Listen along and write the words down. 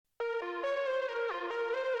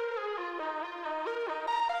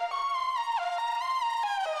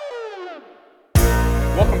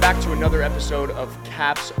back to another episode of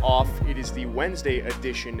Caps Off. It is the Wednesday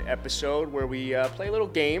edition episode where we play little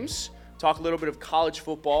games, talk a little bit of college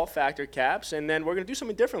football, factor caps, and then we're going to do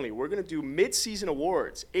something differently. We're going to do mid-season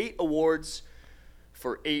awards, 8 awards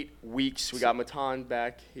for 8 weeks. We got Matan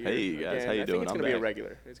back here. Hey, guys. How you doing? I think it's going to be a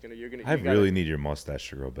regular. I really need your mustache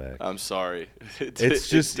to grow back. I'm sorry. It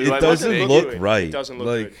doesn't look right. It doesn't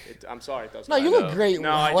look good. I'm sorry. It doesn't. No, you look great.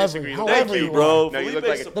 No, I disagree. Thank you, bro. No, you look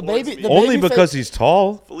like the baby. Only because he's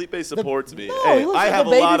tall. Felipe supports me. No, hey, he looks I like have a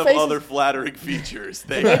a lot baby of face other flattering features. The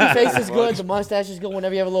baby face is good. The mustache is good.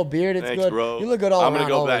 Whenever you have a little beard, it's Thanks, good. Bro. You look good all I'm around. gonna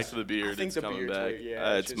go always. back to the beard. think It's the coming beard back. too,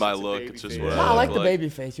 yeah, It's my it's a look. baby It's just face. what No, I I like look the baby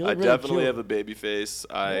face. You I look really definitely cute. have a baby face.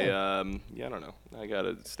 I don't know. I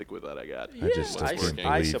gotta stick with what I got. I just still I can't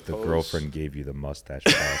I believe the suppose. girlfind gave you the mustache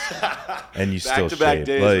pass, and you still Back-to-back shaved.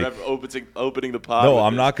 days, Like, opening the pod. no, with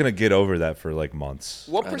I'm this. not gonna get over that for like months.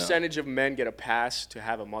 What I know. percentage of men get a pass to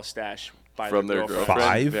have a mustache by From their girlfriend? girlfriend.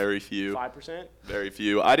 5? Very few. 5%? Very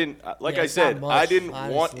few. I didn't, like Yeah, I it's not said, much, I didn't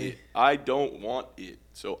want honestly. it. I don't want it.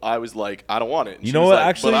 So I was like, I don't want it. And You she know was what? like,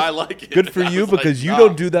 Actually, but I like it. good for I you was like, because you nah.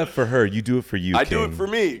 don't do that for her. You do it for you. I do it King. for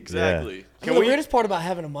me. Exactly. The weirdest part about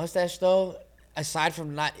having a mustache, though, aside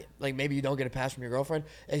from not like maybe you don't get a pass from your girlfriend,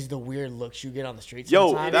 is the weird looks you get on the street.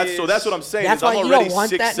 Yo, sometimes. that's what I'm saying. That's is I'm why you already don't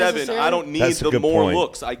want that 6'7". necessarily? I don't need That's a the good more point.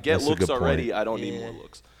 looks. I get That's a looks good point. already. I don't need Yeah. more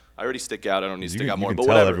looks. I already stick out. I don't need to You stick out can- more. you But can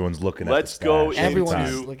tell whatever. everyone's looking at the Let's go stash Everyone's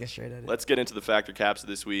anytime. looking straight at it. Let's get into the factor caps of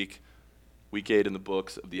this week. Week 8 in the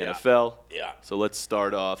books of the Yeah. NFL. Yeah. So let's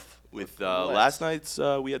start off with last night's.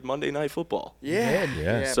 We had Monday Night Football. Yeah.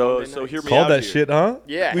 Yeah. So Monday nights. hear me Called out that here. shit, huh?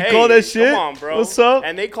 Yeah, we hey, called that shit. Come on, bro. What's up?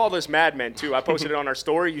 And they called us madmen too. I posted it on our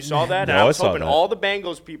story. You saw that? No, And I I was saw hoping that. all the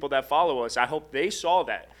Bengals people that follow us, I hope they saw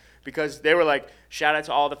that. Because they were like, shout out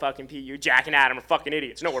to all the fucking people. You, Jack and Adam are fucking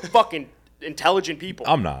idiots. No, we're fucking intelligent people.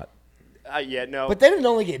 I'm not. Yeah, no. But they didn't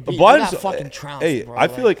only get beat. They But got fucking trounced, hey, bro. I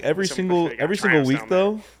feel like every Some single fucking got single trounced week down there.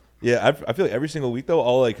 though. Yeah, I feel like every single week though,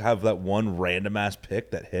 I'll like have that one random ass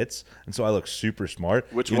pick that hits, and so I look super smart.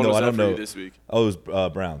 Which even one though was I that don't for you know. this week? Oh, it was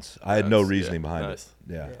Browns. I had no Browns, reasoning yeah, behind nice.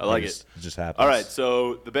 it. Yeah, I like it just happens. All right,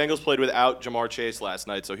 so the Bengals played without Jamar Chase last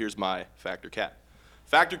night, so here's my factor cap.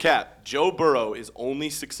 Factor cap, Joe Burrow is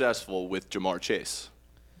only successful with Jamar Chase.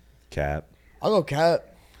 Cap. I'll go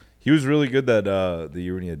Cat. He was really good that the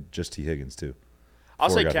year when he had just T. Higgins too. I'll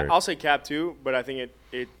before say he got cap, hurt. I'll say cap too, but I think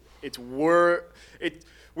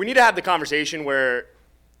we need to have the conversation where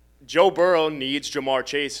Joe Burrow needs Jamar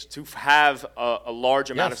Chase to have a large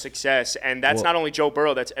amount of Yes. success, and that's Well, not only Joe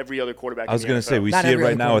Burrow, that's every other quarterback. I was in going the to say, NFL. we Not see it every right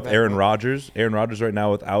other now with quarterback, Aaron bro. Rodgers. Aaron Rodgers right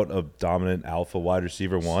now without a dominant alpha wide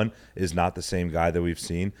receiver one is not the same guy that we've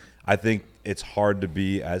seen. I think it's hard to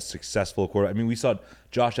be as successful a quarterback. I mean, we saw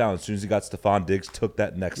Josh Allen, as soon as he got Stephon Diggs, took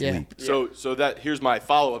that next Yeah. leap. So that here's my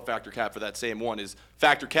follow-up factor cap for that same one is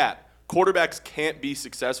factor cap. Quarterbacks can't be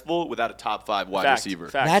successful without a top 5 wide Fact, receiver.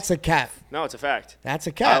 fact. That's a Cat. No, it's a fact. That's a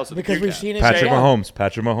I Cat also because think we've Cat. seen it. Patrick Yeah. Mahomes.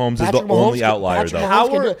 Patrick Mahomes is Patrick the Mahomes only can- outlier, Patrick though. Mahomes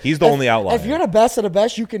can do it. He's the only outlier. If you're the best of the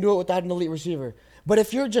best, you can do it without an elite receiver. But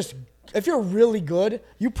if you're really good,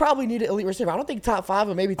 you probably need an elite receiver. I don't think top 5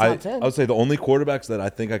 or maybe top 10. I would say the only quarterbacks that I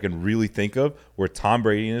think I can really think of were Tom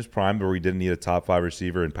Brady in his prime, where we didn't need a top 5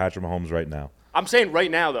 receiver, and Patrick Mahomes right now. I'm saying right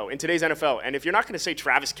now, though, in today's NFL, and if you're not going to say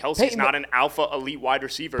Travis Kelce's Hey, not an alpha elite wide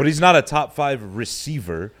receiver, But he's not a top 5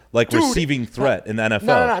 receiver, like Dude, receiving threat in the NFL.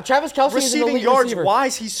 No. Travis Kelce is an receiving elite yards receiver.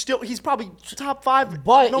 wise, he's probably top 5,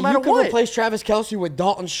 But no matter you can what. replace Travis Kelce with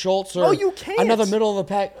Dalton Schultz or No, you can't. another middle of the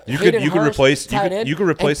pack. You Hayden could Hurst, replace tight end, you could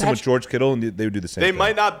replace and him with George Kittle, and they would do the same. They thing.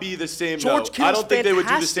 might not be the same. George though. I Kittle's don't think they would do the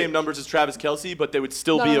fantastic. same numbers as Travis Kelce, but they would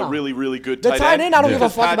still No, be no, a no. really, really good The tight end, I don't give a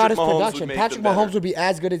because fuck about his Patrick Mahomes would production. make Patrick them better. Mahomes would be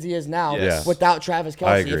as good as he is now Yes. without Travis Kelce.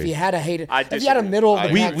 I If agree. he had a Hayden, I if he had a disagree. middle of the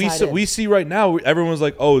pack we tight end. we see right now, everyone's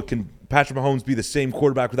like, oh, can Patrick Mahomes be the same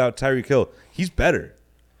quarterback without Tyreek Hill? He's better.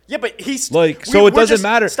 Yeah, but he's Like, so it doesn't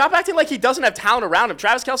matter. Stop acting like he doesn't have talent around him.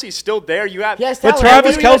 Travis Kelce is still there. You have Yes, But talent.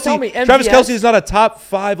 Travis You gotta tell me, Kelce, Travis MVS? Kelce is not a top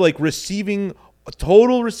 5 like receiving,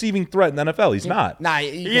 total receiving threat in the NFL. He's not. Nah,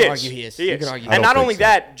 you He can is. argue he is. He You is. can argue. I And don't not think only so.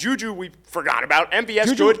 that, Juju we forgot about.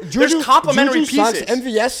 MVS good. There's complementary Juju pieces. Sucks.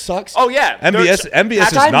 MVS sucks. Oh yeah, MVS is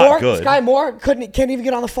Sky not Moore, good. Sky Moore can't even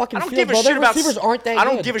get on the fucking I don't field, give a bro. shit Their about. receivers aren't that I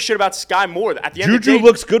don't good. give a shit about Sky Moore. At the end of the Juju day,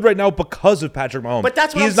 looks good right now because of Patrick Mahomes. But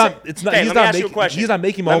that's what he's I'm not. saying. It's not. Okay, He's let me not ask you a making. question. He's not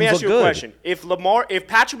making Let Mahomes me ask look you a good. question. If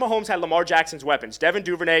Patrick Mahomes had Lamar Jackson's weapons, Devin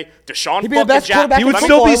Duvernay, Deshaun He'd be the fucking best Jackson, quarterback He would in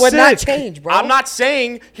still football. be It would not sick. change, bro. I'm not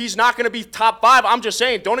saying he's not going to be top 5. I'm just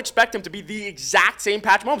saying don't expect him to be the exact same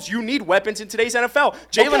Patrick Mahomes. You need weapons in today's NFL.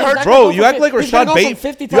 Jalen Okay, Hurts. Bro, go you for act like he's gonna go Rashad from Bateman.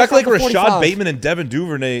 50 You act like touchdowns to Rashad 45. Bateman and Devin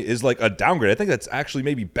Duvernay is like a downgrade. I think that's actually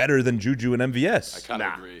maybe better than Juju and MVS. Kind of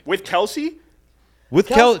Nah. agree. With Kelsey, With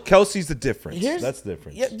Kelsey's the difference. That's the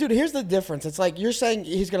difference. Yeah, dude, here's the difference. It's like you're saying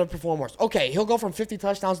he's going to perform worse. Okay, he'll go from 50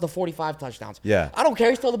 touchdowns to 45 touchdowns. Yeah. I don't care.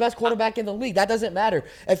 He's still the best quarterback in the league. That doesn't matter.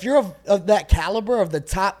 If you're of that caliber of the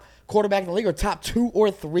top quarterback in the league or top 2 or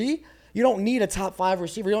 3, you don't need a top 5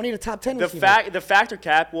 receiver. You don't need a top 10 receiver. The factor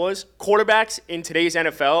cap was quarterbacks in today's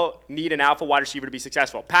NFL need an alpha wide receiver to be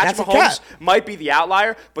successful. Patrick Mahomes might be the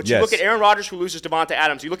outlier, but you look at Aaron Rodgers who loses Devontae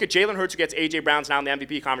Adams. You look at Jalen Hurts who gets A.J. Brown's now in the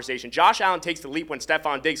MVP conversation. Josh Allen takes the leap when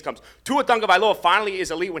Stephon Diggs comes. Tua Tagovailoa finally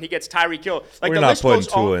is elite when he gets Tyreek Hill. Like, we're not putting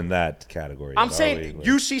Tua in that category. I'm saying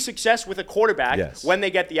you see success with a quarterback when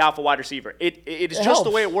they get the alpha wide receiver. It is just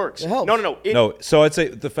the way it works. No. So I'd say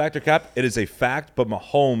the factor cap, it is a fact, but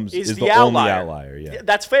Mahomes is the only outlier. Yeah.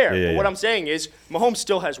 That's fair. But what I'm saying is Mahomes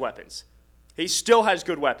still has weapons. He still has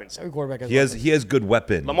good weapons. Every quarterback has weapons. He has good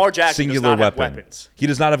weapons. Lamar Jackson does not have weapons. He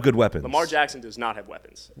does not have good weapons. Lamar Jackson does not have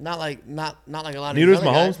weapons. Not like a lot of Neither does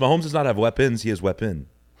Mahomes. Mahomes does not have weapons. He has weapon.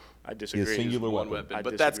 I disagree. He has singular weapon.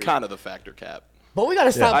 But that's kind of the factor cap. But we got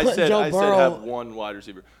to stop putting Joe Burrow. I said have one wide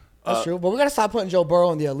receiver. That's true. But we got to stop putting Joe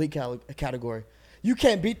Burrow in the elite category. You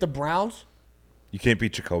can't beat the Browns. You can't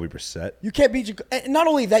beat Jacoby Brissett. You can't beat and not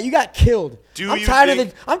only that, you got killed. I'm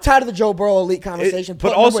tired of the Joe Burrow elite conversation.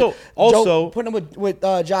 But also putting him with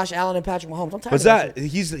Josh Allen and Patrick Mahomes. I'm tired of that.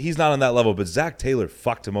 He's not on that level. But Zach Taylor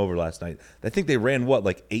fucked him over last night. I think they ran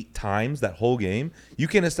like 8 times that whole game. You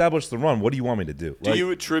can't establish the run. What do you want me to do? Do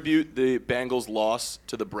you attribute the Bengals' loss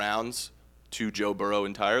to the Browns to Joe Burrow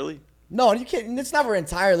entirely? No, you can't. It's never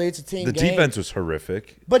entirely. It's a team game. The defense was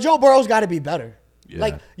horrific. But Joe Burrow's got to be better. Yeah.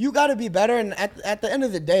 Like, you got to be better, and at the end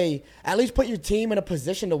of the day, at least put your team in a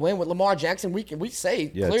position to win. With Lamar Jackson, we say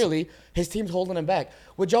clearly his team's holding him back.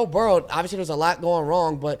 With Joe Burrow, obviously there's a lot going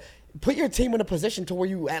wrong, but put your team in a position to where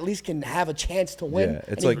you at least can have a chance to win. Yeah,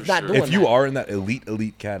 it's like if you are in that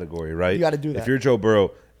elite category, right? You got to do that. If you're Joe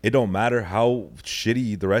Burrow, it don't matter how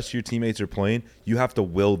shitty the rest of your teammates are playing. You have to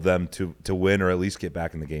will them to win or at least get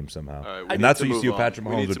back in the game somehow. Right, and that's what you see with Patrick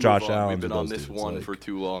Mahomes, with Josh Allen. We've been on this one for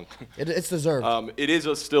too long. It's deserved. It is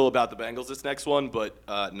still about the Bengals, this next one, but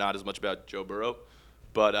not as much about Joe Burrow.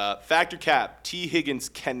 But factor cap, T. Higgins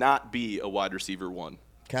cannot be a wide receiver 1.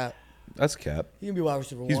 Cap. That's cap. He can be wide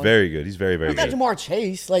receiver 1. He's very good. He's very, very good. You got Jamar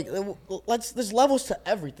Chase. Like, there's levels to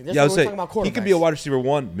everything. That's I would we're say talking about quarterbacks. he could be a wide receiver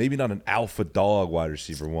 1, maybe not an alpha dog wide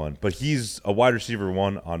receiver 1, but he's a wide receiver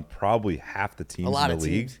 1 on probably half the teams in the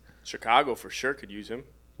league. Chicago for sure could use him.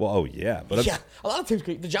 Well, but a lot of teams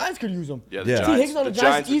could. The Giants could use him. Yeah, T. Higgins on the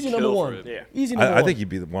Giants, easy number 1. Yeah, easy number 1. I think he'd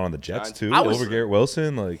be the one on the Jets too, over Garrett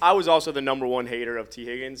Wilson. Like, I was also the number 1 hater of T.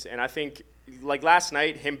 Higgins, and I think like last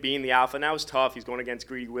night, him being the alpha, now was tough. He's going against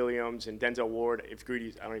Greedy Williams and Denzel Ward. If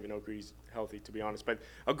Greedy's, I don't even know if Greedy's healthy, to be honest, but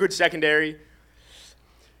a good secondary.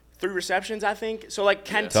 3 receptions, I think. So, like,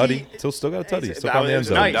 Tutty. Still got a Tutty. Still got the end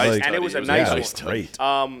zone. Nice. And it was a nice one. Great.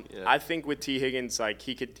 I think with T. Higgins, like,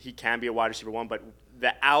 he can be a wide receiver 1, but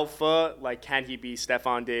the alpha, like, can he be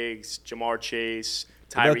Stephon Diggs, Jamar Chase,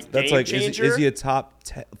 Tyreek? That's like, is he a top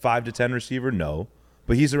 5 to 10 receiver? No.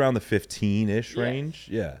 But he's around the 15-ish range.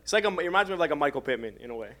 Yeah. It's like it reminds me of like a Michael Pittman in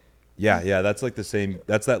a way. Yeah, that's like the same.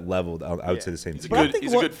 That's that level. I would say the same. He's a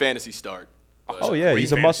good fantasy start. Oh yeah,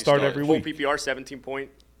 he's a must start every week. Full PPR, 17-point.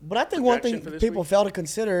 But I think one thing people fail to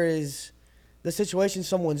consider is the situation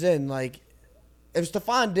someone's in. Like, if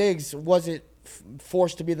Stephon Diggs wasn't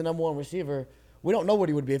forced to be the number 1 receiver, we don't know what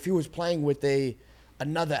he would be if he was playing with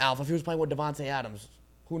another alpha. If he was playing with Devontae Adams.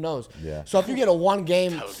 Who knows? Yeah. So if you get a 1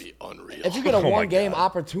 game, that would be unreal. If you get a 1 game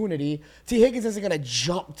opportunity, T. Higgins isn't going to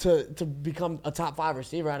jump to become a top 5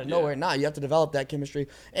 receiver out of nowhere. Nah, you have to develop that chemistry,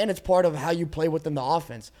 and it's part of how you play within the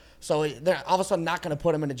offense. So they're all of a sudden not going to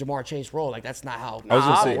put him in a Jamar Chase role. Like, that's not how. I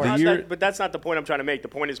was going to say, but that's not the point I'm trying to make. The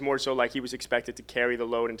point is more so like he was expected to carry the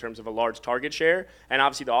load in terms of a large target share, and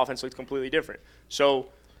obviously the offense looks completely different. So.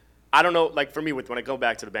 I don't know. Like, for me, when I go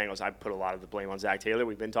back to the Bengals, I put a lot of the blame on Zach Taylor.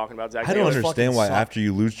 We've been talking about Zach Taylor. I don't understand why after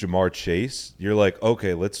you lose Jamar Chase, you're like,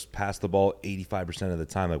 okay, let's pass the ball 85% of the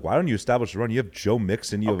time. Like, why don't you establish the run? You have Joe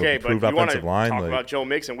Mixon. You have an improved offensive line. Talk about Joe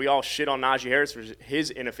Mixon. We all shit on Najee Harris for his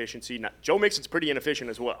inefficiency. Joe Mixon's pretty inefficient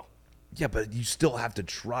as well. Yeah, but you still have to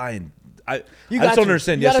try and I just don't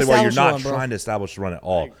understand yesterday why you're not trying to establish the run at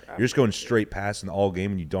all. You're just going straight passing all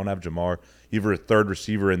game, and you don't have Jamar. You have a third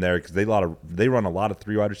receiver in there because they run a lot of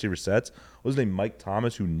 3 wide receiver sets. What was his name? Mike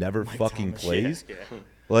Thomas, who never plays. Yeah.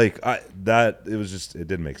 Like it was just it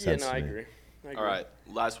didn't make sense. I agree. All right,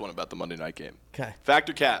 last one about the Monday night game. Okay.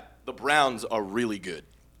 Factor cap. The Browns are really good.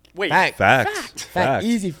 Wait. Fact.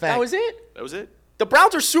 Easy fact. That was it. That was it. The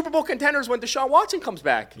Browns are Super Bowl contenders when Deshaun Watson comes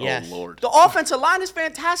back. Yes. Oh, Lord. The offensive line is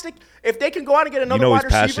fantastic. If they can go out and get another wide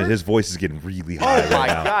he's passionate. receiver. His voice is getting really high Oh, my right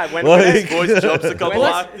now. God. When Like- Voice jumps a couple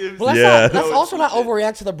Well, octaves. Well, Yeah. let's also not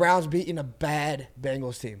overreact to the Browns beating a bad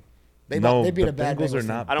Bengals team. They beat a bad Bengals are team.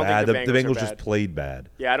 not I don't bad. think the The Bengals are Bengals just bad. played bad.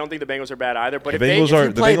 Yeah, I don't think the Bengals are bad either. But The if Bengals they, are- If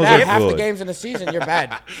you play Bengals bad are half the good. games in the season, you're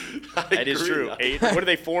bad. that is true. What are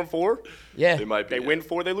they, 4-4? Yeah. They might be. They win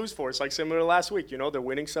 4, they lose 4. It's like similar to last week. You know, they're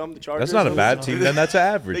winning some. The Chargers. That's not a lose bad some. team. Then that's an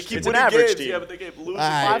average They keep team. It's an winning average games. team. Yeah, but they keep losing. All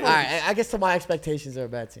right, 5 all right. I guess to my expectations, they're a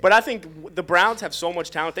bad team. But I think the Browns have so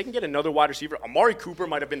much talent. They can get another wide receiver. Amari Cooper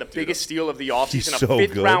might have been the biggest steal of the offseason. He's A so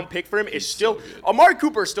 5th good. round pick for him is still. Amari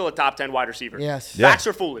Cooper is still a top 10 wide receiver. Yes. Yeah. Facts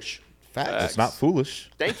are foolish. Facts. It's not foolish.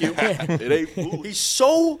 Thank you. It ain't foolish. He's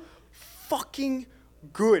so fucking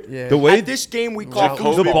good. Yeah. The way At this game we call Jacoby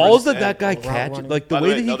the football. balls that Brissett. that guy Route catches, running. like the By the way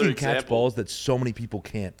way, that he another can catch example. balls that so many people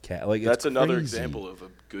can't catch. Like That's it's another crazy. example of a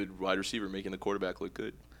good wide receiver making the quarterback look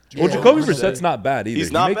good. Well, Yeah, Jacoby 100%. Brissett's not bad either.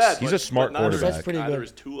 He's not bad. He's but- a smart but neither is- quarterback. That's pretty Neither good.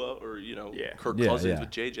 is Tua or Yeah. Kirk Yeah, Cousins yeah.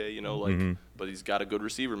 with JJ. But he's got a good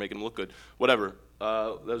receiver making him look good. Whatever.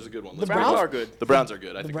 That was a good one. Let's Browns move on. are good. The Browns are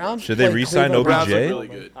good. I The think Browns Should they play re-sign Cleveland the Browns OBJ? are really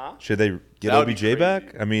good. Should they get That would be OBJ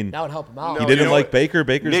back? I mean, That would help him out. No, he didn't you know like what? Baker.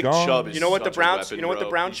 Baker's Nick gone. Chubb is You know what the such a Browns? weapon, You know what the bro.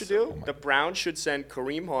 Browns He's should so- do? The Browns should send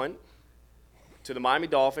Kareem Hunt to the Miami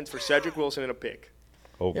Dolphins for Cedric Wilson and a pick.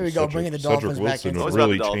 Oh, Here we go, bringing the Cedric Dolphins back Wilson into would Always about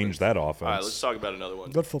really the Dolphins. change that offense. All right, let's talk about another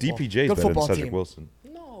one. Good football. DPJ's Good better than football Cedric team. Wilson.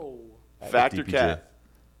 No. Factor DPJ. cap.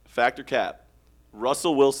 Factor cap.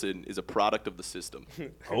 Russell Wilson is a product of the system.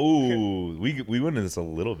 Oh, we went into this a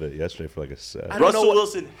little bit yesterday for like a set. don't Russell know what-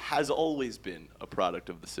 Wilson has always been a product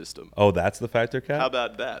of the system. Oh, that's the factor cap. How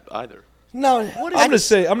about that? Either. No, I'm gonna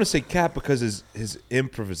say cap because his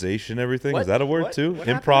improvisation, everything. What? Is that a word What? too? What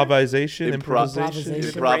happened Improvisation, Improvisation.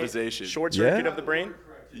 Improvisation. Short circuit of the brain.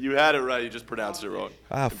 You had it right. You just pronounced it wrong.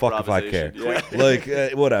 Ah, fuck if I care. Improvisation. Yeah.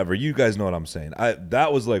 Like whatever. You guys know what I'm saying.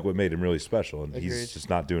 That was like what made him really special, and Agreed. he's just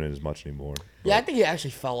not doing it as much anymore. Yeah, I think he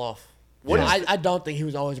actually fell off. What is I don't think he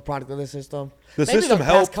was always a product of the system. The maybe system the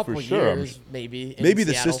helped past couple for sure. years, maybe. in Maybe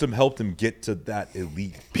the Seattle. system helped him get to that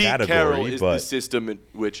elite Pete category, Carroll is the but system in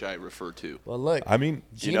which I refer to. Well, look, I mean,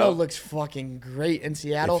 Gino know- looks fucking great in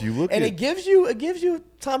Seattle, If you look and at- it gives you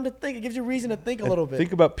time to think. It gives you reason to think a little bit.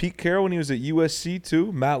 think about Pete Carroll when he was at USC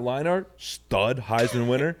too. Matt Leinart, stud, Heisman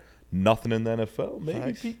winner, nothing in the NFL. Maybe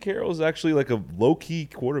Facts. Pete Carroll is actually like a low key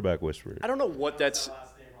quarterback whisperer. I don't know what that's.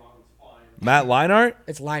 Matt Leinart,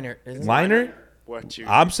 It's Leinart, isn't it? Leinart. What you?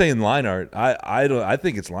 I'm saying Leinart. I don't. I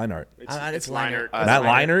think it's Leinart. It's Leinart. Matt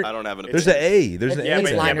Leinart. I don't have an There's an A. There's an Yeah, A. but,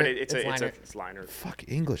 there. yeah, Leinart. but It's Leinart. it's Leinart. Fuck,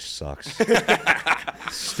 English sucks.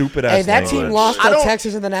 Stupid ass. Hey, that team language. lost I to don't-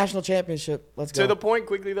 Texas in the national championship. Let's go. To the point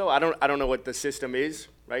quickly though, I don't know what the system is.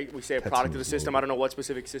 Right? We say a product of the seems system. low. I don't know what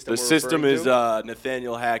specific system. The we're system referring is to.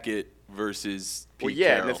 Nathaniel Hackett versus Pete Well, yeah,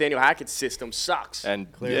 Carroll. Nathaniel Hackett's system sucks. And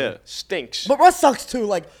Clearly. Stinks. But Russ sucks too.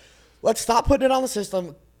 Like, let's stop putting it on the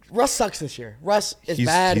system. Russ sucks this year. Russ is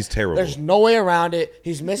bad. He's terrible. There's no way around it.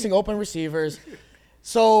 He's missing open receivers.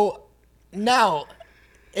 So now,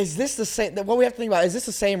 is this the same? What we have to think about is this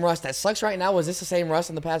the same Russ that sucks right now? Was this the same Russ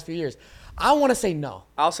in the past few years? I want to say no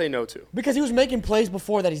I'll say no to. because he was making plays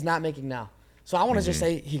before that he's not making now. So I want to just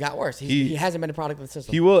say he got worse. He hasn't been a product of the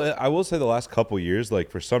system. He will. I will say the last couple years, like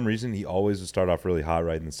for some reason, he always would start off really hot,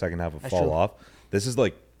 right, and the second half would That's fall true. off. This is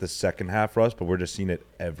like the second half Russ, but we're just seeing it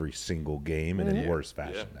every single game and in worse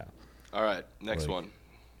fashion now. All right, next Like- one.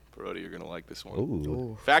 Brody, you're going to like this one.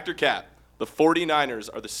 Ooh. Factor cap. The 49ers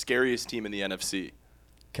are the scariest team in the NFC.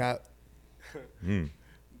 Cap.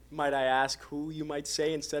 Might I ask who you might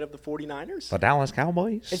say instead of the 49ers? The Dallas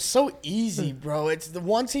Cowboys. It's so easy, bro. It's the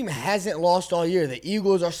one team hasn't lost all year. The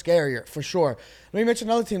Eagles are scarier for sure. Let me mention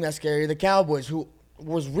another team that's scary, the Cowboys, who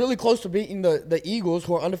was really close to beating the Eagles,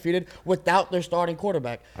 who are undefeated without their starting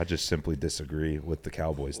quarterback. I just simply disagree with the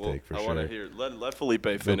Cowboys Well, take for I sure. want to hear. Let Felipe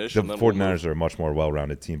finish. The and then we'll 49ers move. are a much more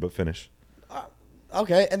well-rounded team, but finish.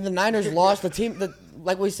 Okay, and the Niners lost. The team,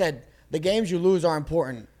 like we said, the games you lose are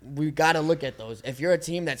important. We got to look at those. If you're a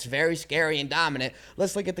team that's very scary and dominant,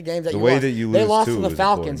 let's look at the games that The you way lost. that you They lose, lost too, to the is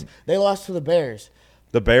Falcons. important. They lost to the Bears.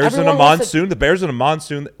 The Bears in a Everyone wants to- monsoon. The Bears in a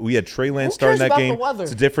monsoon. We had Trey Lance Who starting cares that about game. the weather?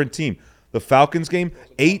 It's a different team. The Falcons game,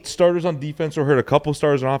 8 starters on defense were hurt. A couple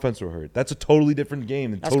starters on offense were hurt. That's a totally different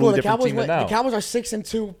game. And That's totally cool. The different Cowboys team than now. The Cowboys are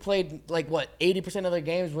 6-2. Played like what 80% of their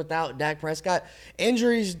games without Dak Prescott.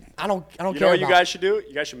 Injuries. I don't You care know what you about. guys should do?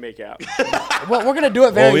 You guys should make out. Well, we're gonna do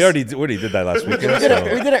it very. Well, we already did that last weekend. we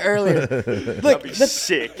did it earlier. Look, Be the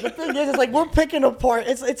sick. thing is, it's like we're picking apart.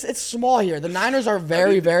 It's small here. The Niners are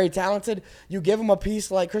very talented. You give them a piece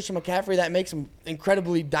like Christian McCaffrey that makes them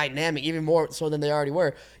incredibly dynamic, even more so than they already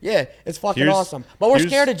were. Yeah, it's fucking awesome. But we're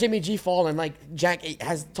scared of Jimmy G falling. Like Jack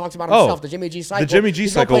has talks about himself, the Jimmy G cycle. The Jimmy G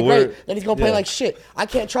cycle. Then he's gonna play like shit. I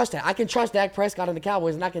can't trust that. I can trust Dak Prescott and the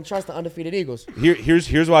Cowboys, and I can trust the undefeated Eagles.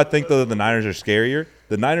 Here's why I think the Niners are scarier.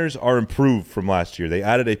 The Niners are improved from last year. They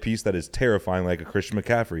added a piece that is terrifying, like a Christian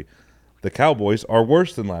McCaffrey. The Cowboys are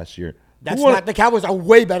worse than last year. The Cowboys are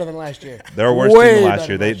way better than last year. They're worse than last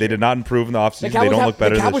year. They did not improve in the offseason. They don't look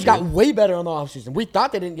better this year. The Cowboys got way better in the offseason. We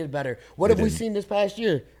thought they didn't get better. What have we seen this past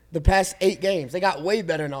year? The past 8 games. They got way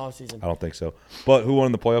better in the offseason. I don't think so. But who won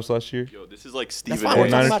in the playoffs last year? Yo, this is like Steven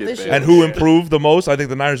And who improved the most? I think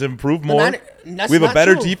the Niners have improved more. We have a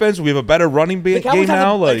better defense. We have a better running game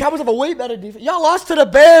now. The Cowboys have a way better defense. Y'all lost to the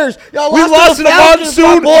Bears. We lost to the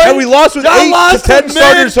Monsoon, and we lost with 8 to 10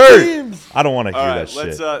 starters hurt. I don't want to hear that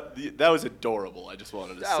shit. That was adorable. I just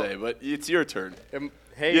wanted to say, but it's your turn.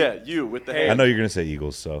 You with the I know you're gonna say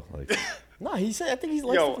Eagles, so like. No, he said. I think he's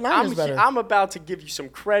like the Niners better. I'm about to give you some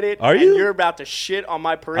credit. Are you? And you're about to shit on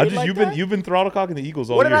my parade. You've been throttle cocking the Eagles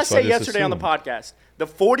all year. What did I say yesterday on the podcast? The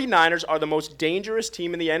 49ers are the most dangerous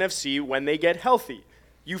team in the NFC when they get healthy.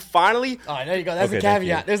 You finally. Oh, there you go. That's a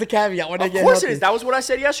caveat. There's a caveat when they get healthy. Of course it is. That was what I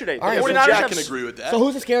said yesterday. The 49ers Jack can agree with that. So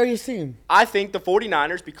who's the scariest team? I think the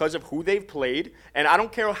 49ers because of who they've played, and I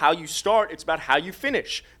don't care how you start. It's about how you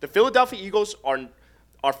finish. The Philadelphia Eagles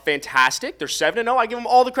are fantastic. They're 7-0. I give them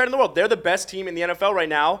all the credit in the world. They're the best team in the NFL right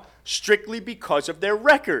now, strictly because of their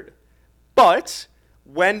record. But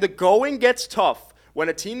when the going gets tough, when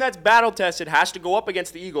a team that's battle-tested has to go up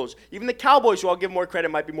against the Eagles, even the Cowboys, who I'll give more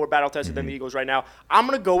credit, might be more battle-tested than the Eagles right now, I'm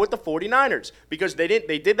going to go with the 49ers because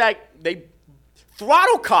they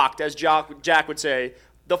throttle-cocked, as Jack would say,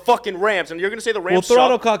 the fucking Rams. And you're going to say the Rams Well,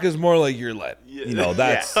 throttle cock is more like you're letting.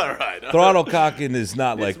 That's all right. Throttle cocking is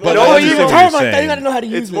not like. But no, you term like that. You got to know how to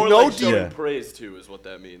use it. It's more like showing praise too, is what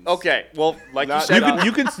that means. Okay, well, like you said,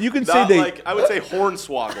 you can say they. Like, I would say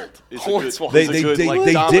hornswoggled. They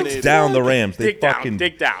dicked down the Rams. They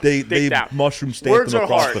dig down. They mushroom stamped them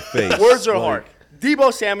across the face. Words are hard.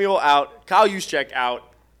 Debo Samuel out. Kyle Juszczyk out.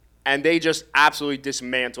 And they just absolutely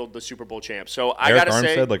dismantled the Super Bowl champs. So I got to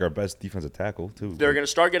say. Armstead, like our best defensive tackle, too. They're going to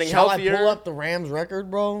start getting healthier. Shall I pull up the Rams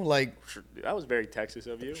record, bro? Like, that was very Texas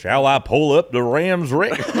of you. Shall I pull up the Rams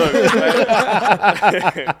record?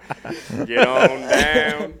 Get on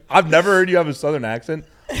down. I've never heard you have a Southern accent,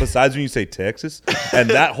 besides when you say Texas.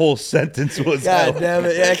 And that whole sentence was. God damn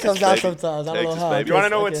it. Yeah, it comes out sometimes. I don't know how. You want to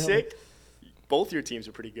know what's sick? Both your teams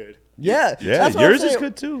are pretty good. Yeah. Yours is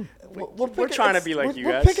good, too. We're trying to be like you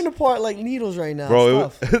guys. We're picking apart like needles right now.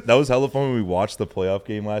 Bro, that was hella fun when we watched the playoff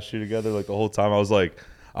game last year together. Like the whole time I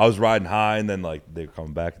was riding high, and then like they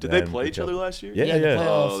come back. Did they play each other last year? Yeah.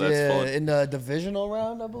 Playoffs, that's fun. In the divisional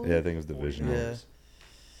round, I believe. Yeah, I think it was divisional. Yeah.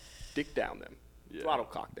 Dick down them. Throttle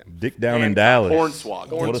cock them. Dick down in Dallas.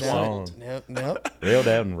 Hornswoggle. What a song. Yep. Rail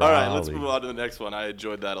down in Raleigh. All right, let's move on to the next one. I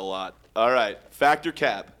enjoyed that a lot. All right, Factor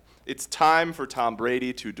Cap. It's time for Tom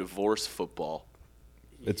Brady to divorce football.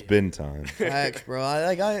 It's been time. Facts, bro.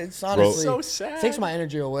 It's honestly so sad. Takes my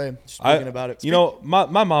energy away thinking about it. You know, my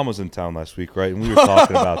mom was in town last week, right? And we were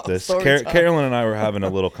talking about this. Carolyn and I were having a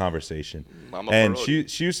little conversation. And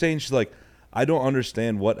she was saying, she's like, I don't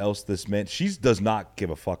understand what else this man – she does not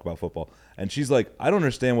give a fuck about football. And she's like, I don't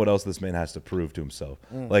understand what else this man has to prove to himself.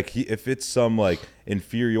 Like, if it's some, like,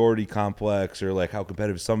 inferiority complex or, like, how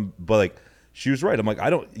competitive some – but, like – she was right. I'm like,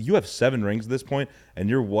 you have 7 rings at this point, and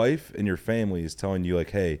your wife and your family is telling you, like,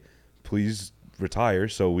 hey, please retire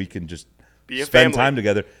so we can just spend time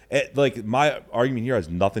together. Like, my argument here has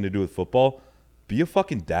nothing to do with football. Be a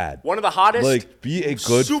fucking dad. One of the hottest be a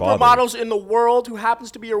good supermodels in the world who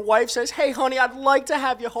happens to be your wife says, hey, honey, I'd like to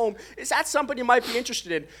have you home. Is that somebody you might be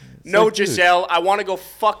interested in? No, Giselle, I want to go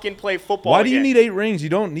fucking play football Why do you need 8 rings? You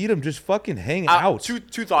don't need them. Just fucking hang out. Two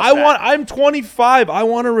thoughts. I'm 25. I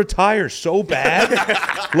want to retire so bad.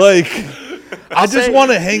 I just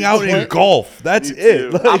want to hang out in golf. That's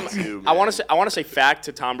it. I want to say fact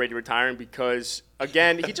to Tom Brady retiring because,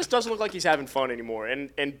 again, he just doesn't look like he's having fun anymore.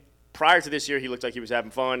 And prior to this year, he looked like he was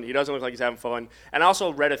having fun. He doesn't look like he's having fun. And I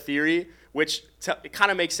also read a theory, which it kind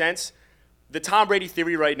of makes sense. The Tom Brady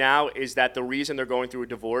theory right now is that the reason they're going through a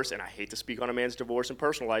divorce, and I hate to speak on a man's divorce and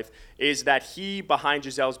personal life, is that he, behind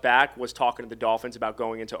Giselle's back, was talking to the Dolphins about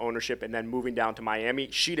going into ownership and then moving down to Miami.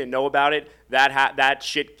 She didn't know about it. That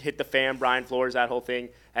shit hit the fan, Brian Flores, that whole thing,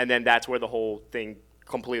 and then that's where the whole thing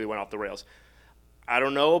completely went off the rails. I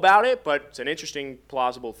don't know about it, but it's an interesting,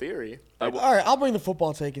 plausible theory. All right, I'll bring the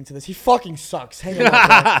football take into this. He fucking sucks. Hang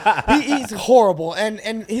on. He's horrible, and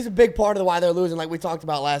he's a big part of why they're losing, like we talked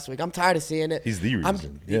about last week. I'm tired of seeing it. He's the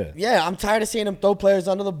reason. I'm tired of seeing him throw players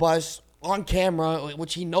under the bus on camera,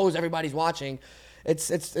 which he knows everybody's watching. It's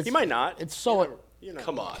he might not. It's so You know.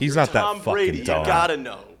 Come on. He's You're not that Tom fucking Brady. dumb. You gotta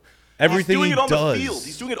know. Everything He's doing he it on does. the field.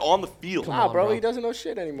 He's doing it on the field. Nah, on, bro, bro. he doesn't know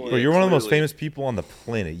shit anymore. Bro, you're one of the most clearly. famous people on the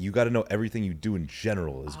planet. You got to know everything you do in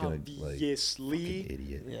general is gonna Obviously. fucking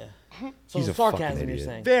idiot. Yeah. So He's a sarcasm, fucking you're idiot.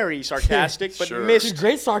 saying. Very sarcastic, but Sure. missed.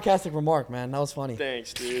 Great sarcastic remark, man. That was funny.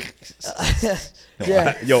 Thanks, dude.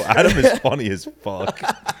 Yeah. Yo, Adam is funny as fuck.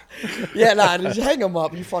 Yeah, nah, just hang him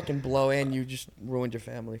up. You fucking blow and you just ruined your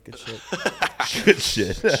family. Good shit. Good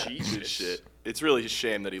shit. Good shit. It's really a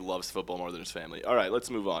shame that he loves football more than his family. All right,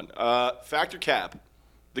 let's move on. Factor Cap.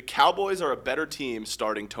 The Cowboys are a better team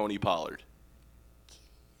starting Tony Pollard.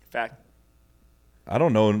 Fact. I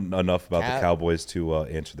don't know enough about Cap. the Cowboys to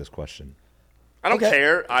answer this question. I don't Okay.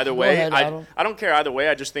 care either Go way. ahead, Adam. I don't care either way.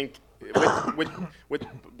 I just think with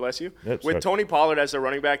bless you. Yep, with sorry. Tony Pollard as their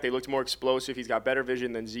running back, they looked more explosive. He's got better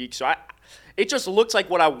vision than Zeke. So it just looks like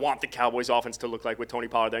what I want the Cowboys offense to look like with Tony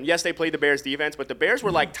Pollard there. And yes, they played the Bears defense, but the Bears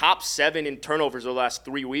were like top 7 in turnovers the last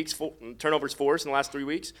 3 weeks, turnovers forced in the last 3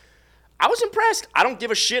 weeks. I was impressed. I don't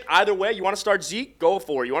give a shit either way. You want to start Zeke? Go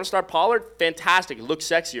for it. You want to start Pollard? Fantastic. It looks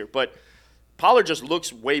sexier. But Pollard just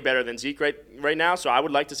looks way better than Zeke right now, so I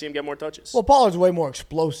would like to see him get more touches. Well, Pollard's way more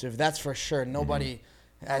explosive. That's for sure. Nobody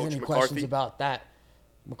has Coach any McCarthy. questions about that.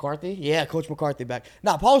 McCarthy? Yeah, Coach McCarthy back.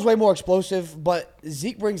 Nah, Pollard's way more explosive, but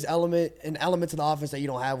Zeke brings an element to the offense that you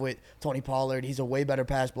don't have with Tony Pollard. He's a way better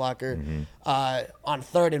pass blocker. On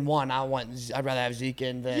 3rd and 1, I'd rather have Zeke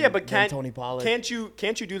in than, Yeah, but than Tony Pollard. Can't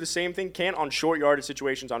you do the same thing? Can't on short yardage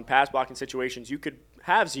situations, on pass blocking situations, you could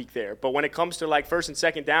have Zeke there. But when it comes to like 1st and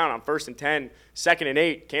 2nd down, on 1st and 10, 2nd and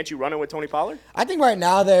 8, can't you run it with Tony Pollard? I think right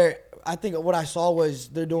now I think what I saw was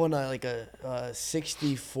they're doing a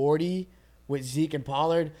 60-40 with Zeke and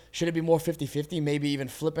Pollard. Should it be more 50-50? Maybe even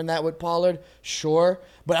flipping that with Pollard? Sure.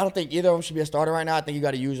 But I don't think either of them should be a starter right now. I think you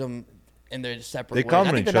got to use them in their separate They ways. I think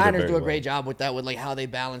complement the each other Niners very do a well. great job with that, with like how they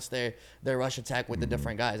balance their rush attack with the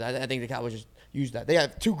different guys. I think the Cowboys just use that. They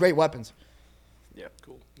have 2 great weapons. Yeah,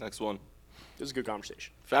 cool. Next one. This is a good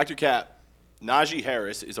conversation. Factor Cap. Najee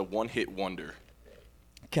Harris is a one-hit wonder.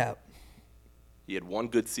 Cap. He had one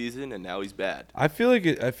good season, and now he's bad. I feel like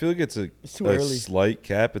it's a too early. slight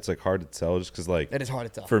cap. It's like hard to tell just because like It is hard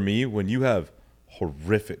to tell. for me when you have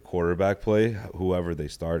horrific quarterback play, whoever they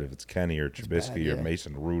start, if it's Kenny or Trubisky bad, yeah. or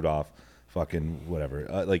Mason Rudolph, fucking whatever,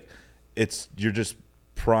 like you're just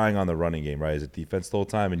prying on the running game, right, as a defense the whole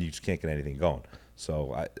time, and you just can't get anything going.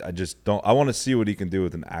 So I just don't. I want to see what he can do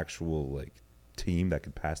with an actual like team that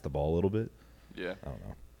can pass the ball a little bit. Yeah. I don't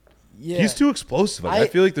know. Yeah. He's too explosive. Like, I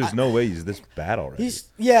feel like there's no way he's this bad already.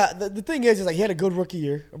 The thing is like he had a good rookie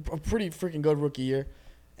year, a pretty freaking good rookie year,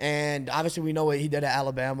 and obviously we know what he did at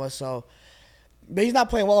Alabama. So, but he's not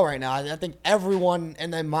playing well right now. I think everyone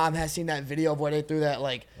and their mom has seen that video of where they threw that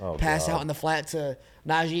pass out in the flat to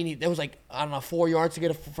Najee. There was 4 yards to get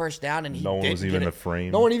a first down, and No one was even in the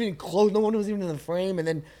frame. No one even close. No one was even in the frame, and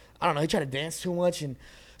then I don't know. He tried to dance too much, and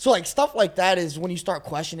so like stuff like that is when you start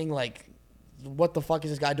questioning like, what the fuck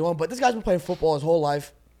is this guy doing? But this guy's been playing football his whole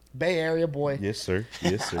life. Bay Area boy. Yes, sir.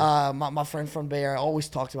 Yes, sir. My friend from Bay Area always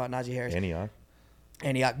talks about Najee Harris.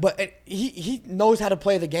 Antioch. But he knows how to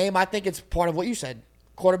play the game. I think it's part of what you said.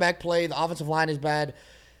 Quarterback play, the offensive line is bad.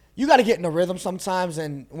 You got to get in a rhythm sometimes,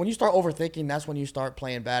 and when you start overthinking, that's when you start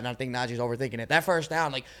playing bad, and I think Najee's overthinking it. That first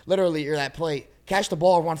down, like literally you're that play, catch the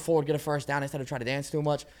ball, run forward, get a first down instead of trying to dance too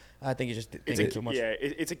much. I think he's just thinking too much. Yeah,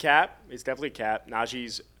 it's a cap. It's definitely a cap.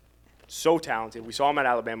 Najee's so talented. We saw him at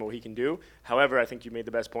Alabama, what he can do. However, I think you made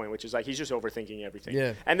the best point, which is like he's just overthinking everything.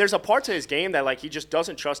 Yeah. And there's a part to his game that like he just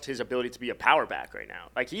doesn't trust his ability to be a power back right now.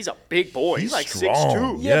 Like he's a big boy. He's like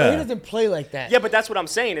strong. 6'2". Yeah, but he doesn't play like that. Yeah, but that's what I'm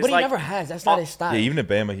saying. It's but he like, never has. That's not his style. Yeah, even at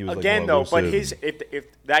Bama, he was again like though. more But elusive.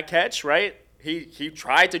 if that catch, right? He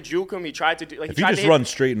tried to juke him. He tried to do like If he he tried just to hit, runs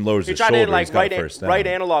straight and lowers he his tried to shoulder, hit like he's got a first down. right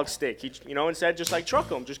analog stick. He instead just like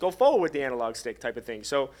truck him, just go forward with the analog stick type of thing.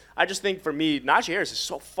 So I just think for me, Najee Harris is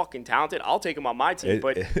so fucking talented. I'll take him on my team.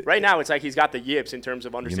 But right now it's like he's got the yips in terms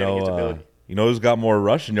of understanding his ability. You know who's got more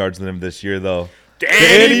rushing yards than him this year, though?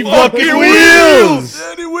 Danny fucking Wheels!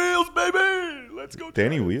 Danny Wheels, baby! Let's go.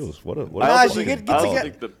 Danny Giants. Wheels. What a I Najee, don't get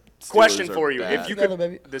think the Steelers Question are for you: bad. if you Together, could,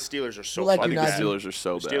 baby. the Steelers are so We like I fucking think the bad. Steelers are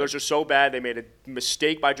so bad. Steelers are so bad. They made a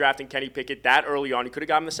mistake by drafting Kenny Pickett that early on. He could have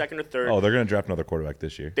gotten the 2nd or 3rd. Oh, they're going to draft another quarterback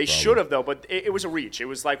this year. They probably. should have, though, but it was a reach. It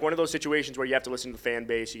was like one of those situations where you have to listen to the fan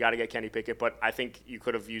base. You got to get Kenny Pickett, but I think you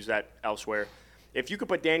could have used that elsewhere. If you could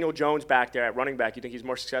put Daniel Jones back there at running back, you think he's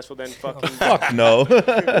more successful than fucking Fuck no.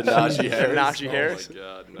 Najee Harris. Najee Harris? Oh, my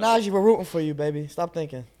God. No. Najee, we're rooting for you, baby. Stop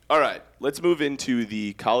thinking. All right, let's move into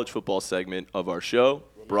the college football segment of our show,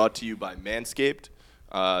 brought to you by Manscaped.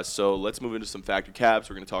 So let's move into some factor caps.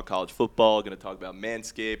 We're going to talk college football. Going to talk about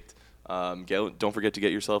Manscaped. Don't forget to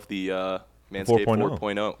get yourself the Manscaped 4.0.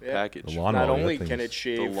 4.0 Yeah. package. The lawnmower, Not only that thing can is- it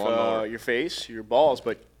shave The lawnmower. your face, your balls,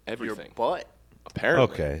 but Everything. your butt. Apparently.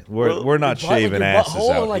 Okay, we're not Butt, like shaving your asses butthole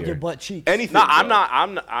or out like here. your butt cheeks. Anything. No, I'm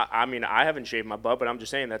bro. not. I mean, I haven't shaved my butt, but I'm just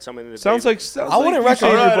saying that's something that Sounds like I wouldn't you shave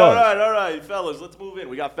recommend- your butt. All right, fellas, let's move in.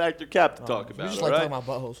 We got Factor Cap to talk We about. just all like right? talking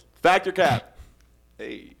about buttholes. Factor Cap.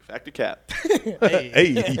 Hey, Factor Cap.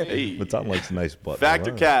 Hey, but Tom likes a nice butt.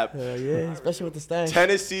 Factor Wow. Cap. Yeah, especially with the stash.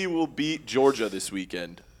 Tennessee will beat Georgia this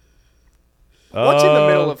weekend. What's in the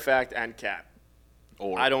middle of fact and cap?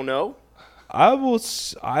 Or I don't know. I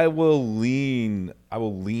will lean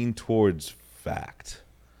towards fact.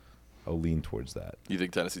 I'll lean towards that. You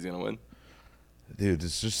think Tennessee's gonna win? Dude,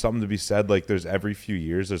 it's just something to be said. Like, there's every few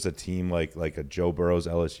years, there's a team like a Joe Burrow's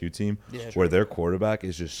LSU team where their quarterback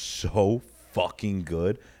is just so fucking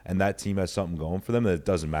good, and that team has something going for them that it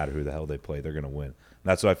doesn't matter who the hell they play, they're gonna win. And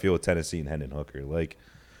that's what I feel with Tennessee and Hendon Hooker. Like,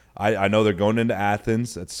 I know they're going into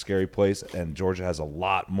Athens. That's a scary place, and Georgia has a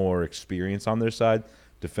lot more experience on their side,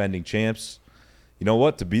 defending champs. You know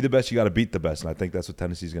what? To be the best, you got to beat the best, and I think that's what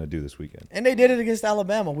Tennessee's going to do this weekend. And they did it against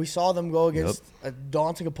Alabama. We saw them go against a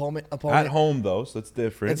daunting opponent. At home, though, so that's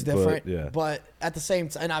different. It's different. But, yeah. But at the same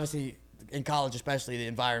time, and obviously in college, especially the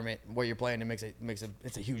environment where you're playing,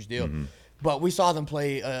 it's a huge deal. Mm-hmm. But we saw them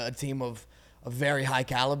play a team of a very high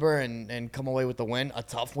caliber and come away with the win, a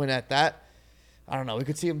tough win at that. I don't know. We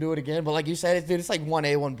could see them do it again, but like you said, it's like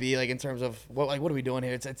 1A, 1B, like in terms of what are we doing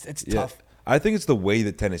here? It's Yeah. tough. I think it's the way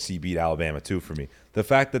that Tennessee beat Alabama, too, for me. The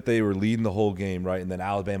fact that they were leading the whole game, right, and then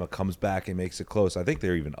Alabama comes back and makes it close. I think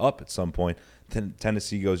they're even up at some point.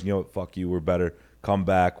 Tennessee goes, you know what, fuck you, we're better. Come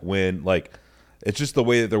back, win. Like, it's just the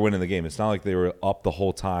way that they're winning the game. It's not like they were up the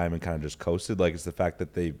whole time and kind of just coasted. Like, it's the fact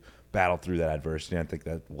that they battled through that adversity. I think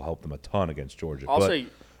that will help them a ton against Georgia.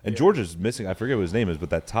 And Georgia's missing, I forget what his name is, but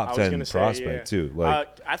that top 10 prospect, too. Like,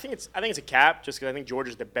 I think it's a cap just because I think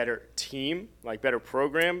Georgia's the better team, like better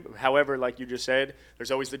program. However, like you just said, there's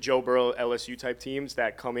always the Joe Burrow LSU type teams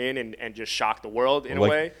that come in and just shock the world in a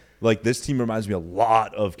way. Like, this team reminds me a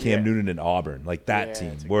lot of Cam Newton and Auburn, like that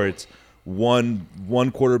team, where it's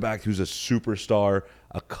one quarterback who's a superstar,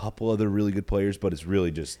 a couple other really good players, but it's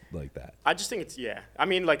really just like that. I just think I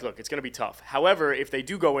mean, like, look, it's going to be tough. However, if they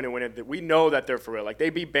do go in and win it, we know that they're for real. Like, they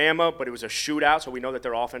beat Bama, but it was a shootout, so we know that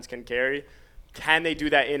their offense can carry. Can they do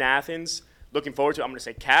that in Athens? Looking forward to it. I'm going to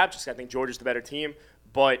say cap, just 'cause I think Georgia's the better team.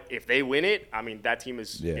 But if they win it, I mean, that team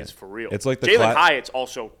is for real. It's like the Jalen Hyatt's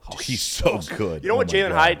also he's so good. You know what, my Jalen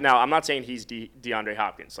God. Hyatt, now, I'm not saying he's DeAndre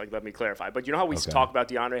Hopkins. Like, let me clarify. But you know how we talk about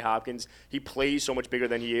DeAndre Hopkins? He plays so much bigger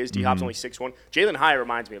than he is. D-Hop's only 6'1". Jalen Hyatt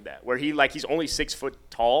reminds me of that, where he's only 6 foot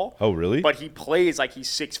tall. Oh, really? But he plays like he's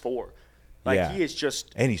 6'4". Like, he is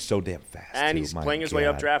just – and he's so damn fast. and too. he's My playing his way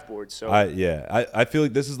up God. draft boards. So I feel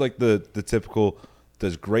like this is like the typical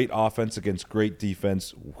does great offense against great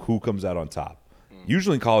defense. Who comes out on top?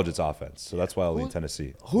 Usually in college, it's offense, so that's why I'll lean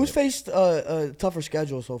Tennessee. Who's faced a tougher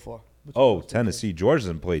schedule so far? Tennessee. Georgia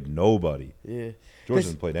hasn't played nobody. Yeah. Georgia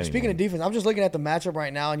hasn't played anyone. Speaking of defense, I'm just looking at the matchup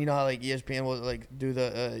right now, and you know how like ESPN will like do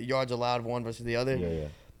the yards allowed one versus the other. Yeah.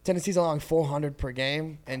 Tennessee's allowing 400 per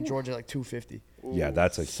game, and Georgia like 250. Yeah,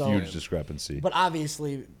 that's a So- huge discrepancy. But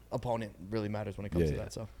obviously, opponent really matters when it comes to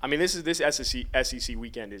that. So I mean, this SEC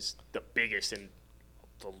weekend is the biggest in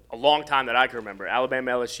a long time that I can remember.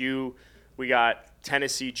 Alabama, LSU. We got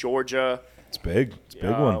Tennessee, Georgia. It's big. It's a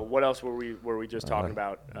big one. What else were we just talking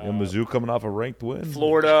about? Mizzou coming off a ranked win.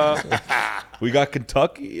 Florida. We got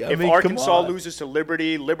Kentucky. If Arkansas loses to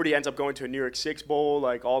Liberty, Liberty ends up going to a New York Six Bowl,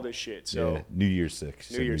 like all this shit. So New Year's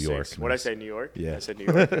 6. New Year's York. Six. What did I say, New York? Yeah. I said New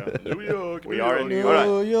York. New York. We are in New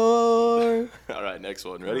New York. York. All right, next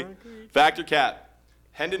one. Ready? Factor cap.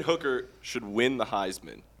 Hendon Hooker should win the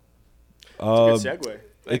Heisman. It's a good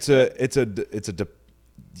segue.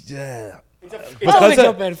 Yeah. Let's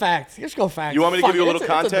jump in facts. Let's go facts. You want me to give you a little It's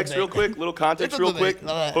a context debate. real quick? Little context It's a real debate. quick.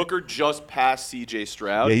 All right. Hooker just passed C.J.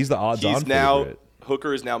 Stroud. Yeah, he's the odds-on favorite.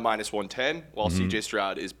 Hooker is now minus 110, while C.J.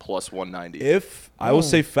 Stroud is plus 190. I will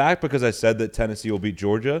say fact because I said that Tennessee will beat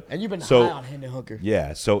Georgia. And you've been high on Hendon Hooker.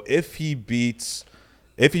 Yeah, so if he beats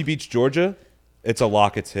Georgia, it's a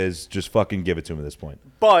lock. It's his. Just fucking give it to him at this point.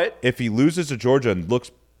 But If he loses to Georgia and looks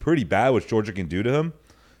pretty bad, which Georgia can do to him,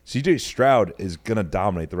 C.J. Stroud is gonna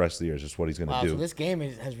dominate the rest of the year. Is just what he's gonna Wow, do. so this game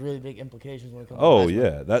has really big implications when it comes to Oh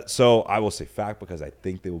Heisman. yeah, so I will say fact because I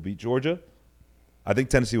think they will beat Georgia. I think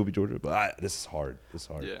Tennessee will beat Georgia, but this is hard.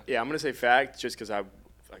 Yeah. I'm gonna say fact just because a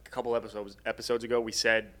couple episodes ago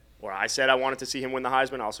I said I wanted to see him win the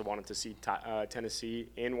Heisman. I also wanted to see Tennessee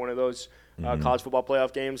in one of those college football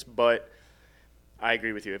playoff games, but I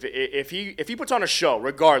agree with you. If he puts on a show,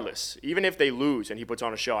 regardless, even if they lose and he puts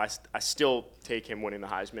on a show, I still take him winning the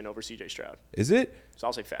Heisman over C.J. Stroud. Is it? So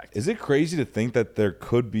I'll say fact. Is it crazy to think that there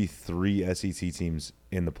could be 3 SEC teams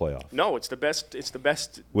in the playoff? No, it's the best. It's the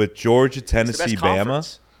best. With Georgia, Tennessee, Bama?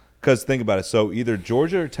 Conference. Because think about it. So either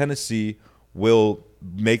Georgia or Tennessee will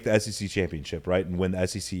make the SEC championship, right, and win the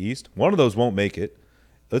SEC East. One of those won't make it.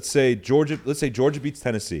 Let's say Georgia beats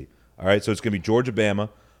Tennessee. All right, so it's going to be Georgia, Bama.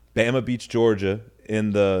 Bama beats Georgia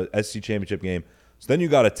in the SEC championship game. So then you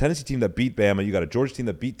got a Tennessee team that beat Bama. You got a Georgia team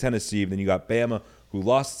that beat Tennessee. And then you got Bama who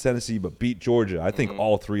lost to Tennessee but beat Georgia. I think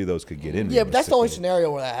all 3 of those could get in. Yeah, but that's the only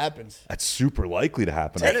scenario where that happens. That's super likely to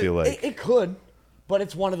happen, I feel like. It could, but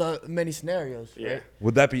it's one of the many scenarios. Yeah. Right?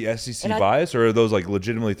 Would that be SEC bias, or are those like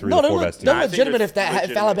legitimately 3 or 4 best teams? They're legitimate if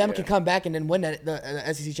Alabama yeah. can come back and then win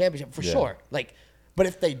the SEC championship for sure. Like, but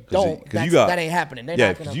if they don't, that ain't happening.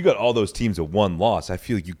 Because you got all those teams with 1 loss. I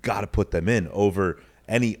feel you got to put them in over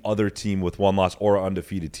any other team with 1 loss or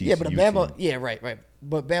undefeated TCU. Yeah, but Bama. Yeah, right.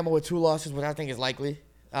 But Bama with 2 losses, which I think is likely.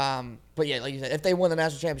 But yeah, like you said, if they win the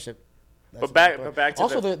national championship. But back to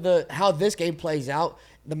also the how this game plays out,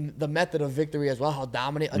 the method of victory as well, how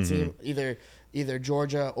dominant a team either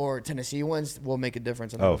Georgia or Tennessee wins will make a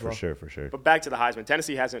difference. For sure. But back to the Heisman.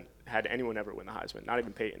 Tennessee hasn't had anyone ever win the Heisman, not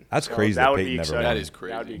even Peyton. That's crazy that Peyton never won. That is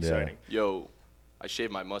crazy. That would be exciting. Yo, I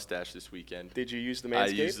shaved my mustache this weekend. Did you use the Manscaped? I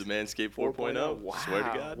used the Manscaped 4.0. Wow. Swear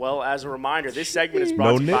to God. Well, as a reminder, this segment is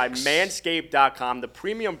brought to you by Manscaped.com, the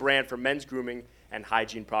premium brand for men's grooming and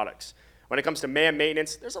hygiene products. When it comes to man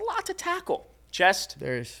maintenance, there's a lot to tackle. Chest,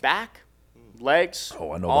 back, legs,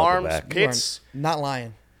 arms, pits. Not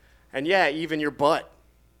lying. And yeah, even your butt.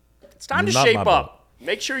 It's time to shape up.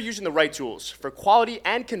 Make sure you're using the right tools. For quality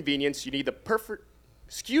and convenience, you need the Performance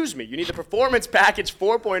Package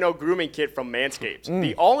 4.0 grooming kit from Manscaped.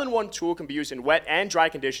 The all-in-one tool can be used in wet and dry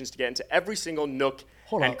conditions to get into every single nook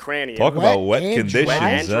and cranny. Talk about wet conditions. Wet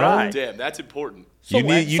and dry. Damn, that's important. So you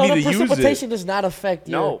need to use it. Precipitation does not affect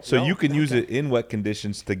you. So you can use it in wet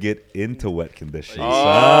conditions to get into wet conditions.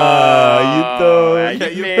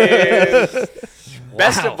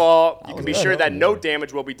 Best of all, you can be sure that no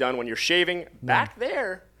damage will be done when you're shaving back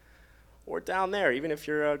there or down there, even if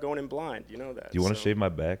you're going in blind. You know that. Do you want to shave my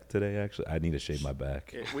back today, actually? I need to shave my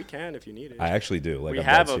back. We can if you need it. I actually do. Like, we I'm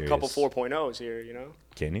have a serious. couple 4.0s here, you know.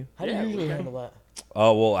 Can you? How do you usually handle that?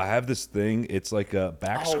 Oh, well, I have this thing. It's like a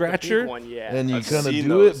back scratcher. The big one, yeah. And you kind of do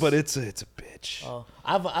those. it, but it's a bitch.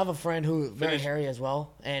 I have a friend who very hairy as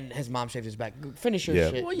well, and his mom shaves his back. Finish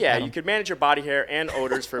your shit. Well, yeah, you could manage your body hair and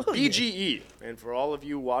odors for BGE. And for all of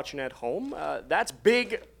you watching at home, that's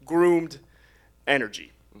big groomed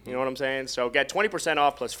energy. You know what I'm saying? So get 20%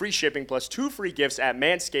 off plus free shipping plus 2 free gifts at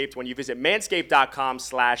Manscaped when you visit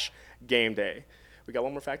manscaped.com/gameday. We got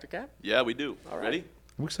one more Factor Cap? Yeah, we do. All right. Ready?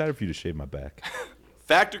 I'm excited for you to shave my back.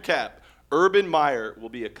 Factor Cap. Urban Meyer will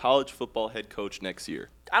be a college football head coach next year.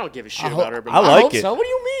 I don't give a shit about Urban I Meyer. like hope it. so. What do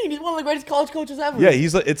you mean? He's one of the greatest college coaches ever. Yeah,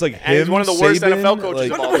 it's like him. And he's one of the worst Saban, NFL coaches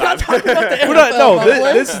of all time.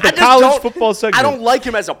 This is the college football segment. I don't like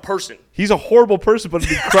him as a person. He's a horrible person, but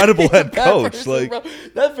an incredible head coach. Person, bro.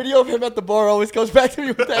 That video of him at the bar always goes back to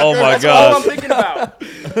me with that. Oh my That's all I'm thinking about.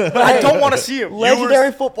 But I don't want to see him.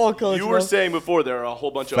 Legendary football coach. You were saying before there are a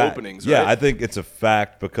whole bunch of openings, right? Yeah, I think it's a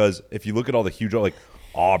fact because if you look at all the huge, like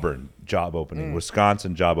Auburn job opening,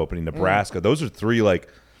 Wisconsin job opening, Nebraska, those are 3 like.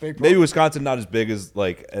 Maybe Wisconsin not as big as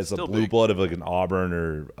a blue blood of like an Auburn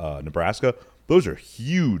or Nebraska. Those are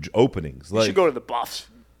huge openings. You should go to the Buffs.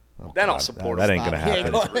 Then I'll support that him. ain't gonna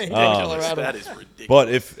happen. That is ridiculous. But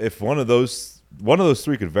if one of those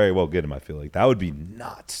 3 could very well get him, I feel like that would be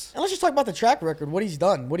nuts. And let's just talk about the track record. What he's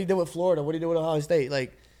done. What he did with Florida. What he did with Ohio State.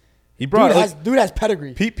 Like he brought dude has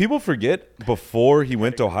pedigree. People forget before he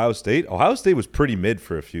went to Ohio State. Ohio State was pretty mid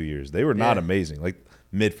for a few years. They were not amazing. Like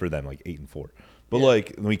mid for them, like 8-4. But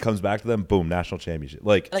like when he comes back to them, boom, national championship.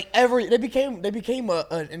 Like they became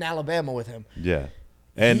an Alabama with him. Yeah,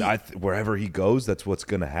 and wherever he goes, that's what's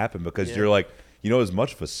gonna happen because you're like, as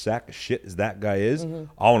much of a sack of shit as that guy is,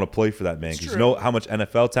 I want to play for that man because you know how much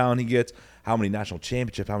NFL talent he gets, how many national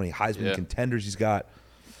championships, how many Heisman contenders he's got.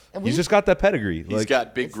 He's just got that pedigree. He's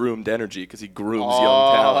got big groomed energy because he grooms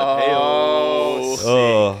young talent.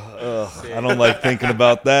 I don't like thinking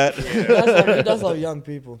about that. He does love young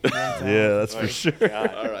people. Yeah, that's for sure.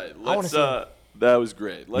 All right, that was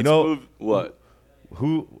great. Let's move. What?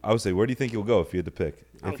 I would say, where do you think he'll go if you had to pick?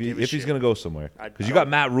 If he's going to go somewhere. Because you got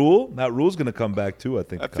Matt Rule. Matt Rule's going to come back, too, I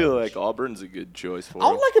think. I feel like Auburn's a good choice for him.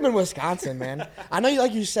 I would like him in Wisconsin, man. I know,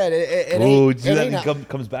 like you said, it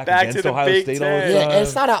comes back to against the Ohio Big State all Ten. the time. Yeah,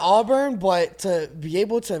 it's not at Auburn, but to be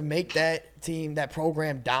able to make that team, that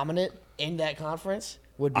program dominant in that conference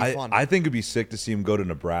would be fun. I think it'd be sick to see him go to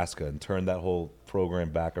Nebraska and turn that whole program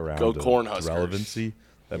back around Go to Cornhuskers. relevancy.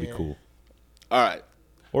 That'd be cool. All right.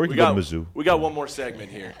 Or you can go to Mizzou. We got one more segment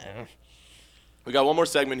here.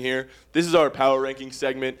 This is our power ranking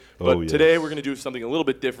segment. But today we're going to do something a little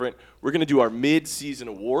bit different. We're going to do our mid-season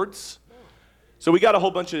awards. So we got a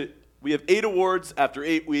whole bunch of – we have 8 awards after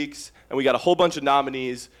 8 weeks, and we got a whole bunch of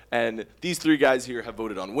nominees. And these 3 guys here have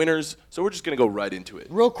voted on winners. So we're just going to go right into it.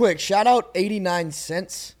 Real quick, shout out 89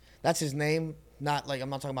 Cents. That's his name. Not like I'm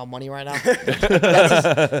not talking about money right now.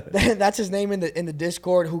 That's his name in the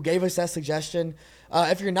Discord. Who gave us that suggestion?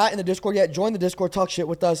 If you're not in the Discord yet, join the Discord. Talk shit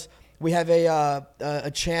with us. We have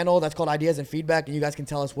a channel that's called Ideas and Feedback, and you guys can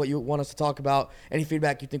tell us what you want us to talk about. Any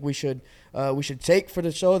feedback you think we should take for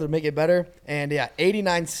the show to make it better. And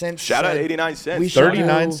 89 Cents. Shout out 89 Cents.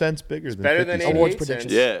 39 cents bigger than better 50 than cents. awards 88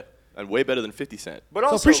 predictions. cents. Yeah, and way better than 50 Cent. But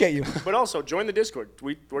also, appreciate you. But also, join the Discord.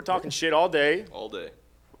 We're talking shit all day. All day.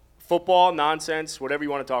 Football, nonsense, whatever you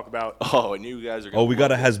want to talk about. Oh, and you guys are going to We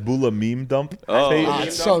got a Hezbollah meme dump. Oh. page.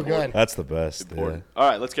 It's so good. That's the best. Important. All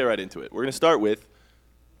right, let's get right into it. We're going to start with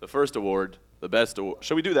the first award, the best award.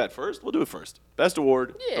 Shall we do that first? We'll do it first. Best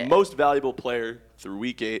award, the most valuable player through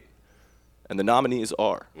Week 8. And the nominees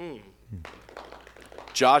are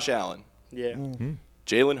Josh Allen,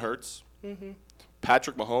 Jalen Hurts,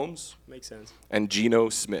 Patrick Mahomes, Makes sense. and Geno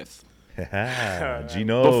Smith.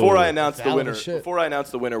 Gino. Before I announce the Valid winner, shit.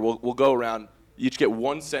 we'll go around. You each get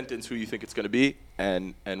one sentence who you think it's going to be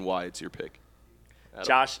and why it's your pick.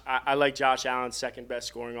 I like Josh Allen's second best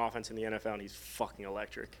scoring offense in the NFL, and he's fucking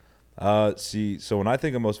electric. So when I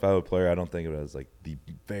think of most valuable player, I don't think of it as like the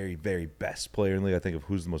very, very best player in the league. I think of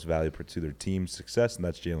who's the most valuable to their team's success, and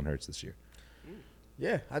that's Jalen Hurts this year.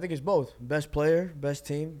 Yeah, I think it's both. Best player, best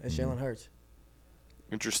team, it's Jalen Hurts.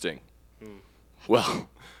 Interesting. Well,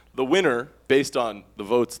 the winner, based on the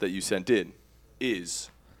votes that you sent in, is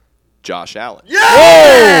Josh Allen.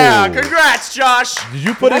 Yeah! Congrats, Josh! Did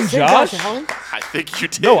you put in Josh? Allen? I think you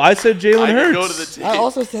did. No, I said Jalen I didn't Hurts. go to the tape. I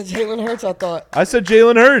also said Jalen Hurts, I thought. I said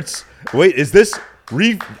Jalen Hurts. Wait, is this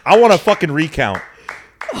I want to fucking recount.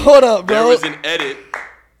 Hold up, bro. There was an edit.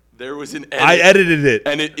 I edited it.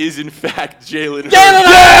 And it is, in fact, Jalen Hurts.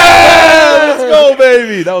 Let's go,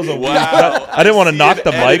 baby. That was a Wow. I didn't want to knock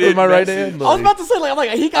the mic edited with my right message. hand. I was about to say, like, I'm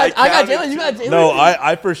like, I got counted Jalen, you got Jalen. No,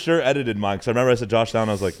 I for sure edited mine because I remember I said Josh Allen.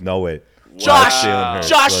 I was like, no, wait. Josh, Jalen Hurts,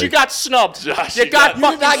 Josh, like- you got snubbed. Josh, you got you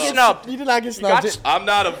fucking not get snubbed. You did not get snubbed. I'm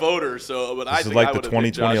not a voter, but I is think like I the would have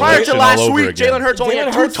picked 2020 Josh. Prior election to all last over week, again. Jalen Hurts only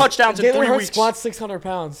had 2 touchdowns in 3 Jalen Hurts weeks. squats 600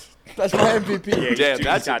 pounds. That's my MVP. Damn, Dude,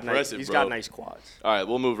 that's he's got impressive, He's bro. got nice quads. All right,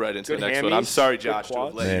 we'll move right into Good the next one. I'm hammies, sorry, good Josh, to have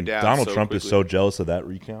quads. let you Man, down Donald so Trump is quickly. so jealous of that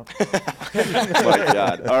recount. My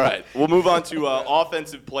God. All right, we'll move on to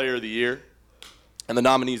Offensive Player of the Year. And the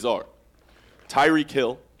nominees are Tyreek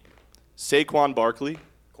Hill, Saquon Barkley,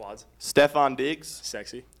 Quads. Stephon Diggs,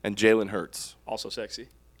 Sexy. and Jalen Hurts. Also sexy.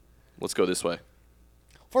 Let's go this way.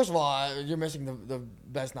 First of all, you're missing the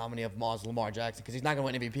best nominee of Mars, Lamar Jackson, because he's not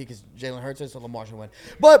going to win MVP because Jalen Hurts is, so Lamar should win.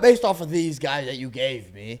 But based off of these guys that you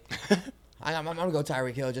gave me, I'm going to go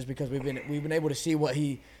Tyreek Hill just because we've been able to see what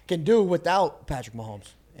he can do without Patrick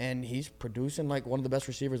Mahomes. And he's producing like one of the best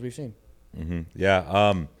receivers we've seen.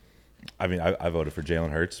 Yeah. I mean, I voted for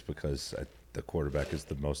Jalen Hurts because the quarterback is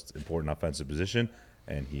the most important offensive position,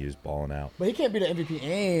 and he is balling out. But he can't be the MVP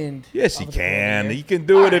and Yes, he Offensive Player of the can. Year. He can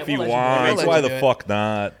do it Alright, if he we'll let you do it. wants. We'll Why let the you do it. fuck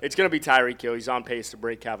not? It's going to be Tyreek Hill. He's on pace to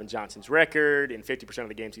break Calvin Johnson's record. In 50% of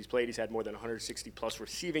the games he's played, he's had more than 160-plus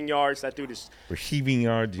receiving yards. That dude is Receiving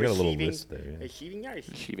yards. You got a little receiving- list there. A heaving yard?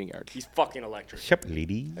 Receiving yards. He's fucking electric. Yep,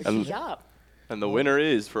 lady. Yup. And the winner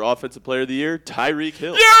is, for Offensive Player of the Year, Tyreek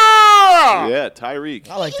Hill. Yeah! Yeah, Tyreek.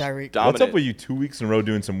 I like Tyreek. Dominant. What's up with you 2 weeks in a row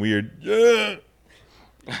doing some weird? Yeah.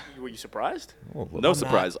 Were you surprised? No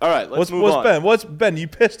surprise. All right, let's move on. Ben? What's Ben? You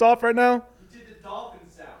pissed off right now? You did the dolphin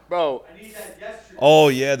sound. Bro, I need that yesterday. Oh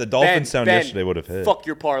yeah, the dolphin Ben, sound Ben, yesterday would have hit. fuck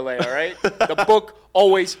your parlay, all right? The book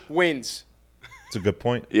always wins. It's a good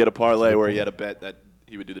point. He had a parlay where he had a bet that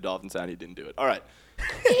he would do the dolphin sound. He didn't do it. All right.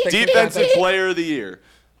 Defensive Player of the Year.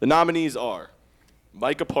 The nominees are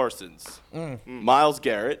Micah Parsons, Myles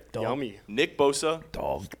Garrett, Yummy. Nick Bosa,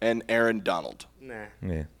 Dog. and Aaron Donald. Nah.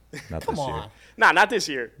 Yeah, not Come this year. on. Nah, not this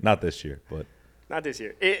year. Not this year, but Not this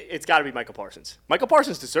year. It's got to be Micah Parsons. Micah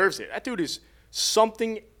Parsons deserves it. That dude is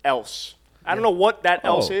something else. I don't know what that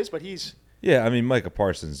else Oh. is, but he's yeah, I mean Micah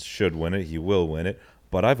Parsons should win it. He will win it.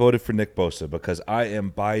 But I voted for Nick Bosa because I am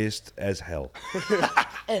biased as hell.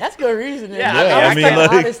 Hey, that's good reasoning. Yeah, I mean,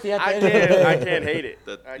 like- honesty at the I end of the day. can't hate it.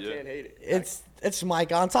 I yeah. can't hate it. It's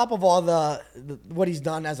Mike. On top of all the what he's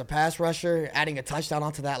done as a pass rusher, adding a touchdown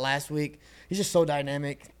onto that last week, he's just so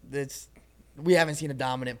dynamic. we haven't seen a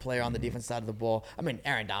dominant player on the defense side of the ball. I mean,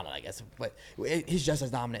 Aaron Donald, I guess, but he's just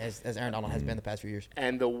as dominant as Aaron Donald has been the past few years.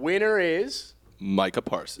 And the winner is Micah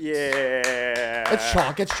Parsons. Yeah. It's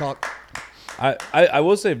chalk. I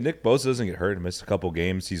will say if Nick Bosa doesn't get hurt and miss a couple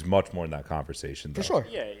games, he's much more in that conversation. Though. For sure.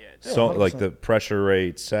 Yeah. So 100%. like the pressure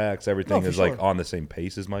rate, sacks, everything is like sure. on the same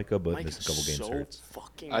pace as Micah, but Mike missed a is couple games so hurts.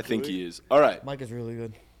 fucking I think good. he is. All right. Mike is really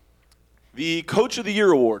good. The Coach of the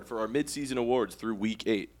Year award for our midseason awards through Week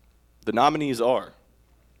 8. The nominees are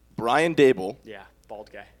Brian Dable, Yeah,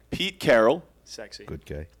 bald guy. Pete Carroll, Sexy. Good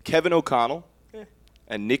guy. Kevin O'Connell, Eh.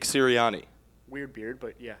 and Nick Sirianni. Weird beard,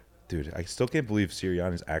 but yeah. Dude, I still can't believe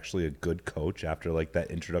Sirianni's actually a good coach after like that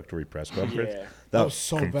introductory press conference. Yeah. That was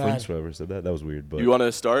so bad. Whoever said that was weird. But You want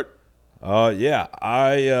to start?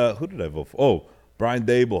 yeah, who did I vote for? Oh, Brian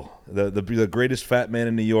Dable, the greatest fat man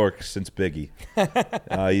in New York since Biggie.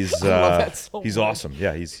 He's love that so he's much. awesome.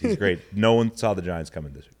 Yeah, he's great. No one saw the Giants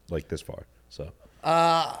coming this far. So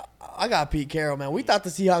I got Pete Carroll, man. We thought the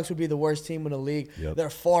Seahawks would be the worst team in the league. Yep. They're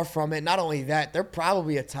far from it. Not only that, they're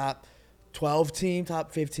probably a top 12 team,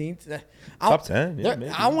 top 15. Top 10, yeah, maybe.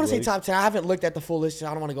 I want to say Like- top 10. I haven't looked at the full list.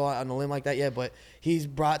 I don't want to go out on a limb like that yet, but he's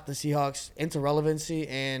brought the Seahawks into relevancy,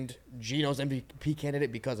 and Gino's MVP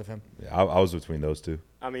candidate because of him. yeah, I was between those two.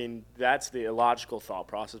 I mean, that's the illogical thought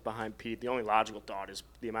process behind Pete. The only logical thought is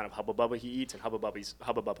the amount of Hubba Bubba he eats, and Hubba Bubba's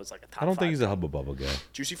like a top I don't think 5 he's a guy. Hubba Bubba guy.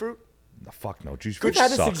 Juicy fruit? No, fuck no. Juice We've Fruit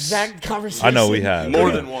had this sucks. exact conversation. I know we have. More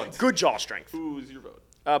Yeah. than once. Good jaw strength. Who's your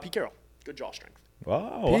vote? Pete Carroll. Good jaw strength.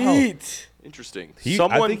 Wow. Pete. Interesting. I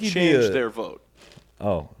Someone think he'd be changed a- their vote.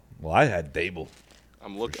 Oh, well, I had Dable.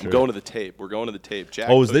 I'm looking. sure. I'm going to the tape. We're going to the tape. Jack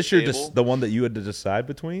Oh, is took this your Dable. the one that you had to decide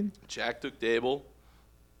between? Jack took Dable.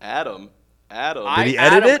 Adam Did he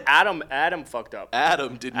edit it? Adam fucked up. did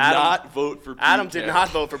Adam- not vote for Pete Adam did Carroll. not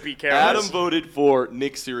vote for Pete Carroll. Adam voted for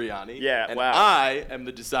Nick Sirianni. Yeah, and wow. I am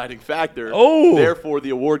the deciding factor. Oh. Therefore, the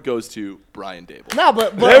award goes to Brian Dable. No,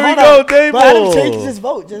 but There we hold go, on. Dable. But Adam changed his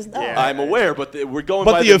vote just now. Yeah. I'm aware, but we're going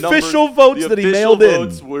But by the numbers. official votes The that he official mailed in.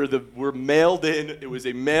 votes were mailed in. It was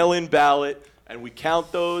a mail-in ballot, and we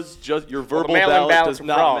count those. Just your verbal mail-in ballot ballots does are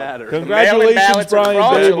not fraud. matter. Congratulations, ballots are Brian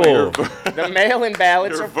fraudulent. Dable. The mail-in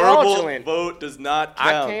ballots Your are verbal fraudulent. vote does not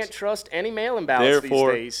I count. can't trust any mail-in ballots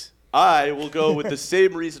Therefore, these days. I will go with the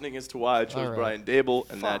same reasoning as to why I chose All right. Brian Dable,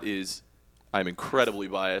 and Fuck. that is I'm incredibly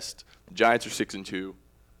biased. The Giants are 6-2.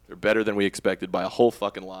 They're better than we expected by a whole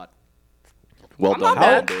fucking lot. Well done, not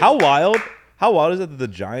Brian mad. Dable. How wild is it that the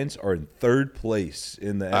Giants are in third place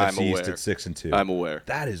in the I'm NFC East aware. at 6-2? I'm aware.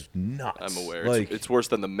 That is nuts. I'm aware. Like, It's worse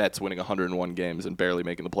than the Mets winning 101 games and barely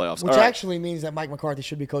making the playoffs. Which All right. actually means that Mike McCarthy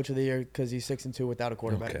should be coach of the year because he's 6-2 without a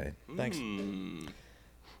quarterback. Okay. Thanks.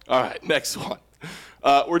 All right, next one.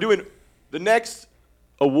 We're doing the next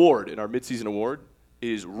award in our midseason award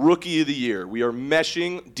is Rookie of the Year. We are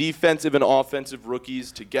meshing defensive and offensive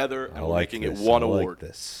rookies together, and I we're like making this. it one I like award.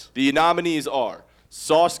 this. The nominees are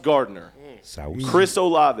Sauce Gardner, South. Chris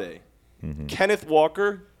Olave, Kenneth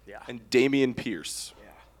Walker, Yeah. and Damian Pierce.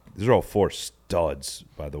 These are all 4 studs,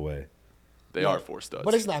 by the way. They are 4 studs.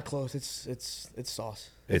 But it's not close. It's Sauce.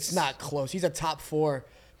 It's It's- not close. He's a top 4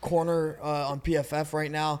 corner on PFF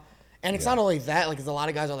right now. And it's not only that, like, 'cause a lot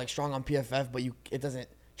of guys are like strong on PFF, but it doesn't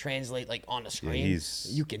translate like on the screen.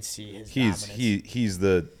 You can see his dominance. He's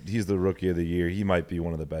the rookie of the year. He might be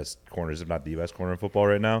one of the best corners, if not the best corner in football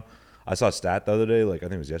right now. I saw a stat the other day, like I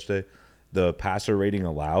think it was yesterday. The passer rating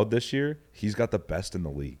allowed this year, he's got the best in the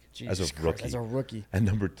league Jesus as a Christ, rookie. as a rookie. And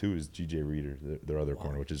number 2 is G.J. Reader, their other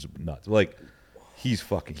corner, which is nuts. Like he's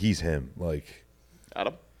him. Like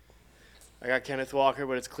Adam? I got Kenneth Walker,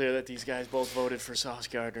 but it's clear that these guys both voted for Sauce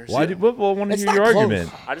Gardner. why? Well, I want to It's hear your not close.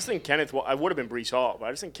 argument. I just think I would have been Brees Hall, but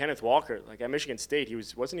I just think Kenneth Walker, like at Michigan State,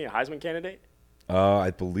 wasn't he a Heisman candidate? I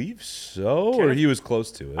believe so, or Kenneth- he was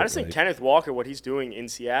close to it. I just think like- Kenneth Walker, what he's doing in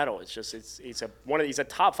Seattle, he's a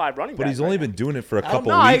top 5 running back. But he's only been doing it for a couple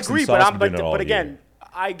No, I weeks. agree, and but Sauce been doing it all but again, year.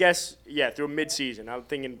 I guess through mid-season, I'm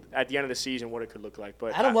thinking at the end of the season what it could look like.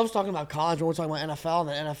 But Adam loves talking about college when we're talking about NFL, and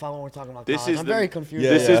then NFL when we're talking about This college. is I'm the- very confused.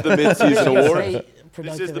 This is the midseason award. This is the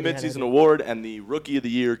Productivity midseason had it. award, and the Rookie of the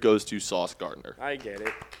Year goes to Sauce Gardner. I get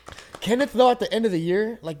it. Kenneth, though, at the end of the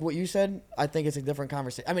year, like what you said, I think it's a different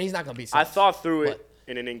conversation. I mean, he's not going to be Sauce. I thought through it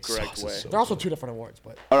in an incorrect Sauce way. is so- They're also 2 different awards,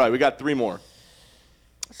 but All right, we got 3 more.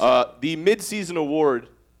 The midseason award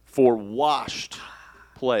for washed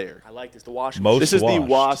player. I like this. The Washington. Most This is the washed.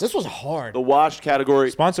 washed. this was hard. The washed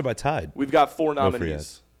category. Sponsored by Tide. We've got 4 for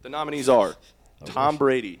nominees. The nominees are Tom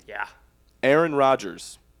Brady, Yeah. Aaron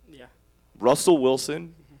Rodgers, Yeah. Russell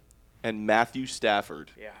Wilson, and Matthew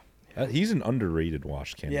Stafford. Yeah. He's an underrated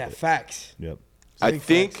wash candidate. Yeah, facts. Yep. I Big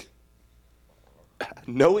think,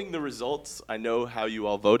 knowing the results, I know how you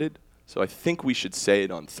all voted, So I think we should say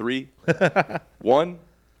it on 3. 1,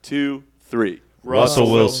 2, 3.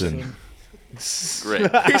 Russell Wilson.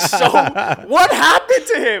 Great. He's so. What happened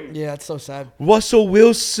to him? Yeah, it's so sad. Russell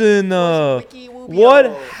Wilson. What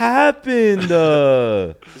happened? Is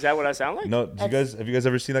that what I sound like? No, have you guys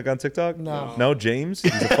ever seen that guy on TikTok? No. No, James?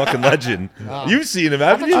 He's a fucking legend. You've seen him,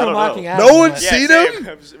 haven't I you? thought you were don't mocking know. Adam, No one's but- seen same.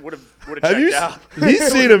 him? Would have Have checked you? out.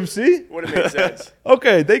 He's seen him, see? Would have made sense.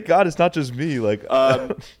 Okay, thank God it's not just me. Like,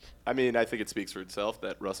 I mean, I think it speaks for itself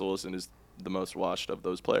that Russell Wilson is the most washed of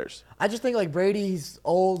those players. I just think like Brady, he's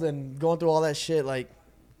old and going through all that shit. Like,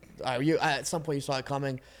 at some point you saw it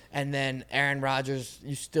coming, and then Aaron Rodgers,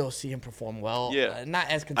 you still see him perform well. Yeah. Not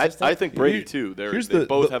as consistent. I think Brady too. They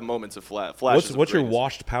both have moments of flashes. what's your greatness.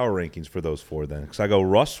 washed power rankings for those 4 then? Because I go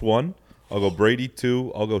Russ 1, I'll go Brady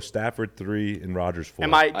 2, I'll go Stafford 3, and Rodgers 4.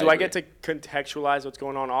 Do I agree. get to contextualize what's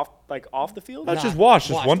going on off the field? That's just washed.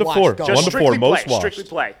 Just 1 to 4. Go. 1 Just to 4, strictly most play. washed. Strictly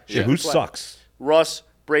play. Yeah, Strictly who play. sucks? Russ,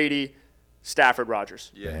 Brady, Stafford,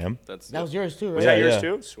 Rodgers. Yeah, Damn. that's that was yours too, right? Was Yeah, that yours yeah.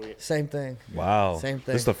 too? Sweet. Same thing. Wow. Same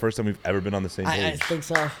thing. This is the first time we've ever been on the same I page. think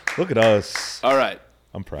so. Look at us. all right.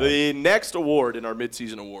 I'm proud. The next award in our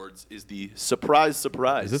midseason awards is the surprise.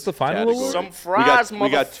 Is this the final category. award? Some fries, we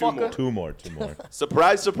got 2 motherfucker. more. 2 more.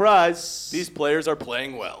 Surprise. These players are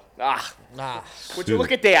playing well. Nah. Would you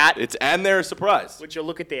look at that? And they're a surprise. Would you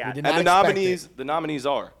look at that? did And not the expect nominees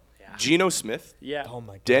are Geno Smith, Yeah. Oh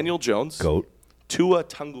my god. Daniel Jones, Goat. Tua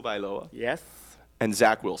Tagovailoa, Yes. and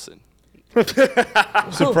Zach Wilson.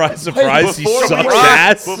 Surprise, surprise. He Before sucks week-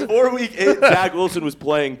 ass. Before week 8, Zach Wilson was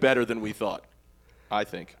playing better than we thought. I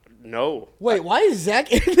think. No. Wait, why is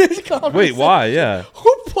Zach in this conversation? Wait, why? Yeah.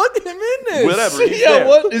 Who put him in this? Whatever. He's Yeah, there.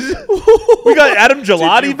 what is we got Adam Did you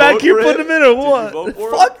Gelati back vote here for putting him? him in or Did you what? vote for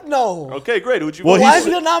him? Fuck no. Okay, great. Who'd you Well, vote Why for? is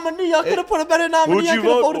he the nominee? I could have put a better nominee. Who'd I you could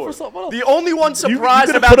have vote voted for? for someone else. The only one surprised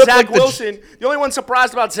could've about put up, Zach like, the Wilson. The only one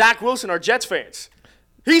surprised about Zach Wilson are Jets fans.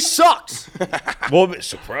 He sucks. Well,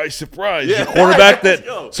 surprise, surprise. Yeah. Your quarterback Let's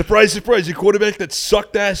go. surprise, surprise. Your quarterback that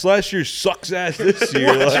sucked ass last year sucks ass this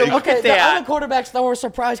year. Like, Look Okay, at the that. other quarterbacks that were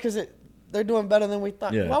surprised because they're doing better than we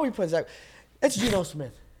thought. Yeah. Why we put Zach? It's Geno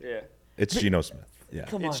Smith, Yeah. it's Geno Smith. Yeah.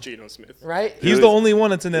 Come It's on, Geno Smith. right? He's It the was- only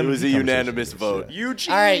one that's in It MVP was a conversation. unanimous vote.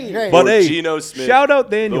 Eugene. All right, great. But For hey, Geno Smith, shout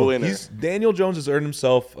out the Daniel. winner. Daniel Jones has earned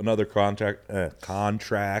himself another contract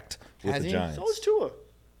with Has the he? Giants. So is Tua.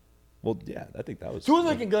 Well, yeah, I think that was. Tua's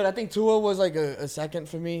looking good. I think Tua was like a second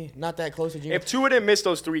for me, not that close to Geno. If Tua didn't miss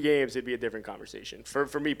those 3 games, it'd be a different conversation.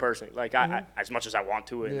 For me personally, like I as much as I want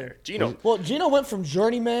Tua in there, Geno. Well, Geno went from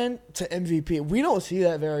journeyman to MVP. We don't see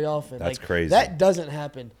that very often. That's Like, crazy. That doesn't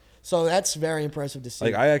happen. So that's very impressive to see.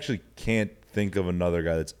 Like, I actually can't think of another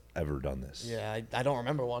guy that's ever done this. yeah, I don't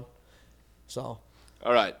remember one. So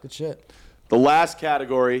All right. good shit. The last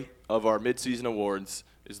category of our midseason awards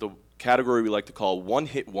is the category we like to call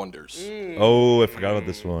one-hit wonders. Oh, I forgot about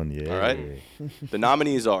this one. Yeah. All right. The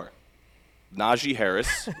nominees are Najee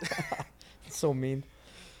Harris, So mean.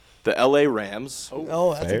 the LA Rams,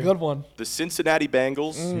 Oh, that's Fair. a good one. the Cincinnati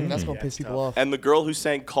Bengals, That's gonna piss people off. and the girl who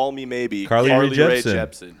sang "Call Me Maybe," Carly Rae Rae Jepsen.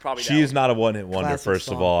 Jepsen. Probably She that is not a one-hit wonder. Classic First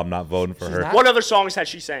of song. all, I'm not voting for her. not? What other songs has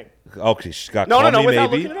she sang? Okay, she's got No, Call Me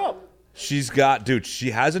without Maybe. looking it up. She's got, dude.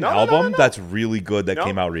 She has an No, album no. that's really good that No.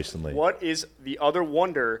 came out recently. What is the other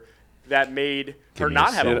wonder that made her me a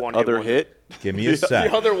not have a second. one Other wonder? hit. Give me a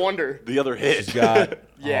sec. The other wonder. The other hit. She's got.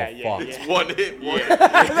 Yeah, oh, yeah, fuck. yeah. One hit. One.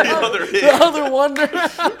 The other hit. The other wonder.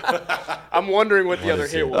 I'm wondering what the What other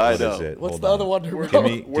is hit it? was. I What know. is it? What's Hold the on. other wonder? Give bro?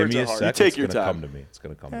 me Words a are hard. sec. You take It's your gonna time. come to me. It's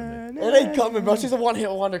gonna come to me. It ain't coming, bro. She's a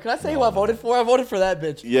one-hit wonder. Can I say who I voted for? I voted for that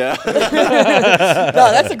bitch. Yeah.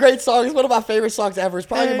 No, that's a great song. It's one of my favorite songs ever. It's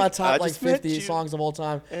probably in my I top like just met 50 you. songs of all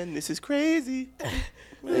time. And this is crazy.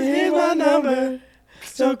 Here's my number,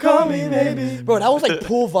 so call me maybe. Bro, that was like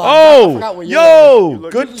pool vibe. I forgot Oh, what year it was. yo,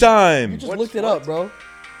 good time. You just looked it up, bro.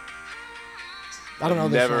 I don't know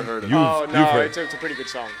this Never song. heard of You- it. Oh You've no, heard- it's a pretty good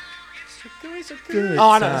song. Oh,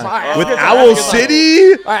 I know. All right, With all Owl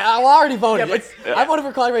City. right, I already voted. Yeah, but- It's- I voted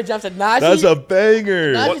for Carly Rae Jepsen. Najee. That's a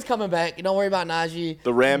banger. Najee's coming back. Don't worry about Najee.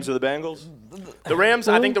 The Rams or the Bengals? The Rams,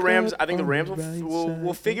 I think the Rams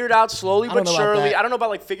will figure it out slowly I don't but know about surely. that. I don't know about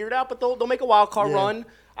like figure it out, but they'll make a wild card Yeah. run.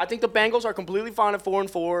 I think the Bengals are completely fine at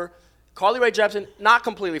 4-4. Carly Rae Jepsen, not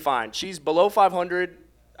completely fine. She's below 500.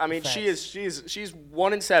 I mean, she's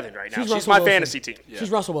 1-7 right now. She's She's Russell my Wilson. fantasy team. She's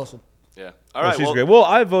Russell Wilson. Yeah. All Oh, right. she's Well, great. Well,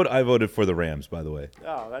 I voted for the Rams, by the way,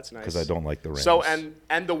 Oh, that's nice. because I don't like the Rams. So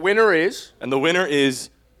and the winner is and the winner is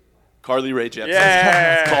Carly Rae Jepsen.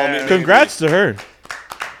 Yeah. Call me maybe. congrats to her.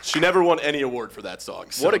 She never won any award for that song.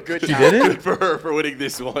 So What a good She time. didn't? good for her for winning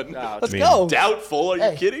this one. Let's I mean, go. Doubtful? Are you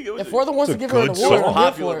Hey, kidding? It was, if we're the ones to It's a give her an good award, song. I'm here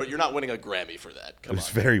popular, for but it. you're not winning a Grammy for that. Come It was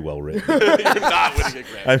on. very well written. You're not winning a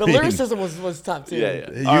Grammy. I The mean, lyricism was top tier.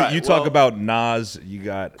 Yeah. You, All right, you talk well, about Nas, you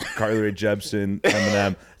got Carly Rae Jepsen,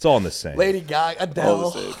 Eminem. It's all in the same. Lady Gaga, all Adele.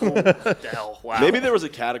 the same. The hell, wow. Maybe there was a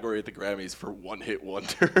category at the Grammys for one-hit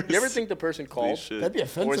wonders. You ever think the person We called? should. That'd be Or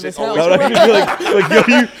is offensive it as hell. always- No, like,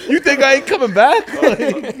 yo, you think I ain't coming back?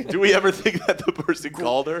 Do we ever think that the person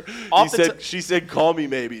called her? Off the She said, "Call me,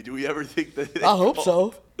 maybe." Do we ever think that? they I hope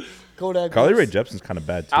called- so. Kodak. Carly Rae Ghost. Jepsen's kind of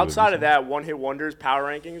bad too. Outside of that, one-hit wonders, power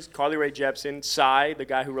rankings, Carly Rae Jepsen, Psy, the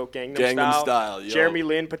guy who wrote Gangnam Style, yo. Jeremy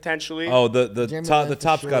Lin, potentially. Oh, the Jeremy top Lin the for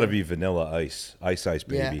top's got to sure. be Vanilla Ice, Ice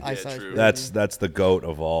Baby. Yeah, Yeah, Ice Ice true. Baby. That's the goat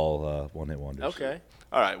of all one-hit wonders. Okay.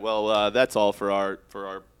 All right. Well, that's all for our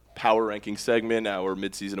power ranking segment, our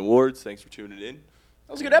mid-season awards. Thanks for tuning in.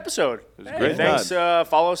 That was a good episode. was a great Thanks. time.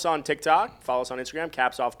 Follow us on TikTok. Follow us on Instagram,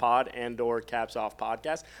 Caps Off Pod and/or Caps Off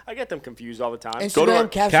Podcast. I get them confused all the time. Go to our-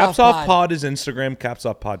 Instagram, Caps Off Pod is Instagram. Caps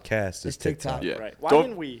Off Podcast is It's TikTok. TikTok. Yeah. Right. Why Don't-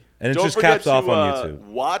 didn't we? And it's Don't just forget Caps Off to, on YouTube.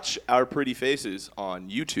 Watch our pretty faces on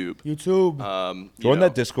YouTube. YouTube. You Join know,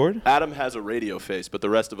 that Discord. Adam has a radio face, but the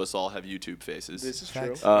rest of us all have YouTube faces. This is true.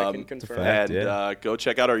 Facts. I can confirm. fact. and yeah. go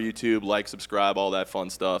check out our YouTube, like, subscribe, all that fun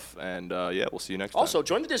stuff. And yeah, we'll see you next time. Also,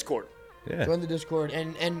 join the Discord. Yeah. Join the Discord,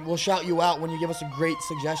 and we'll shout you out when you give us a great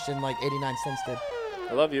suggestion like 89 cents did.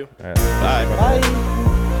 I love you. All right. bye.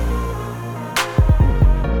 Bye.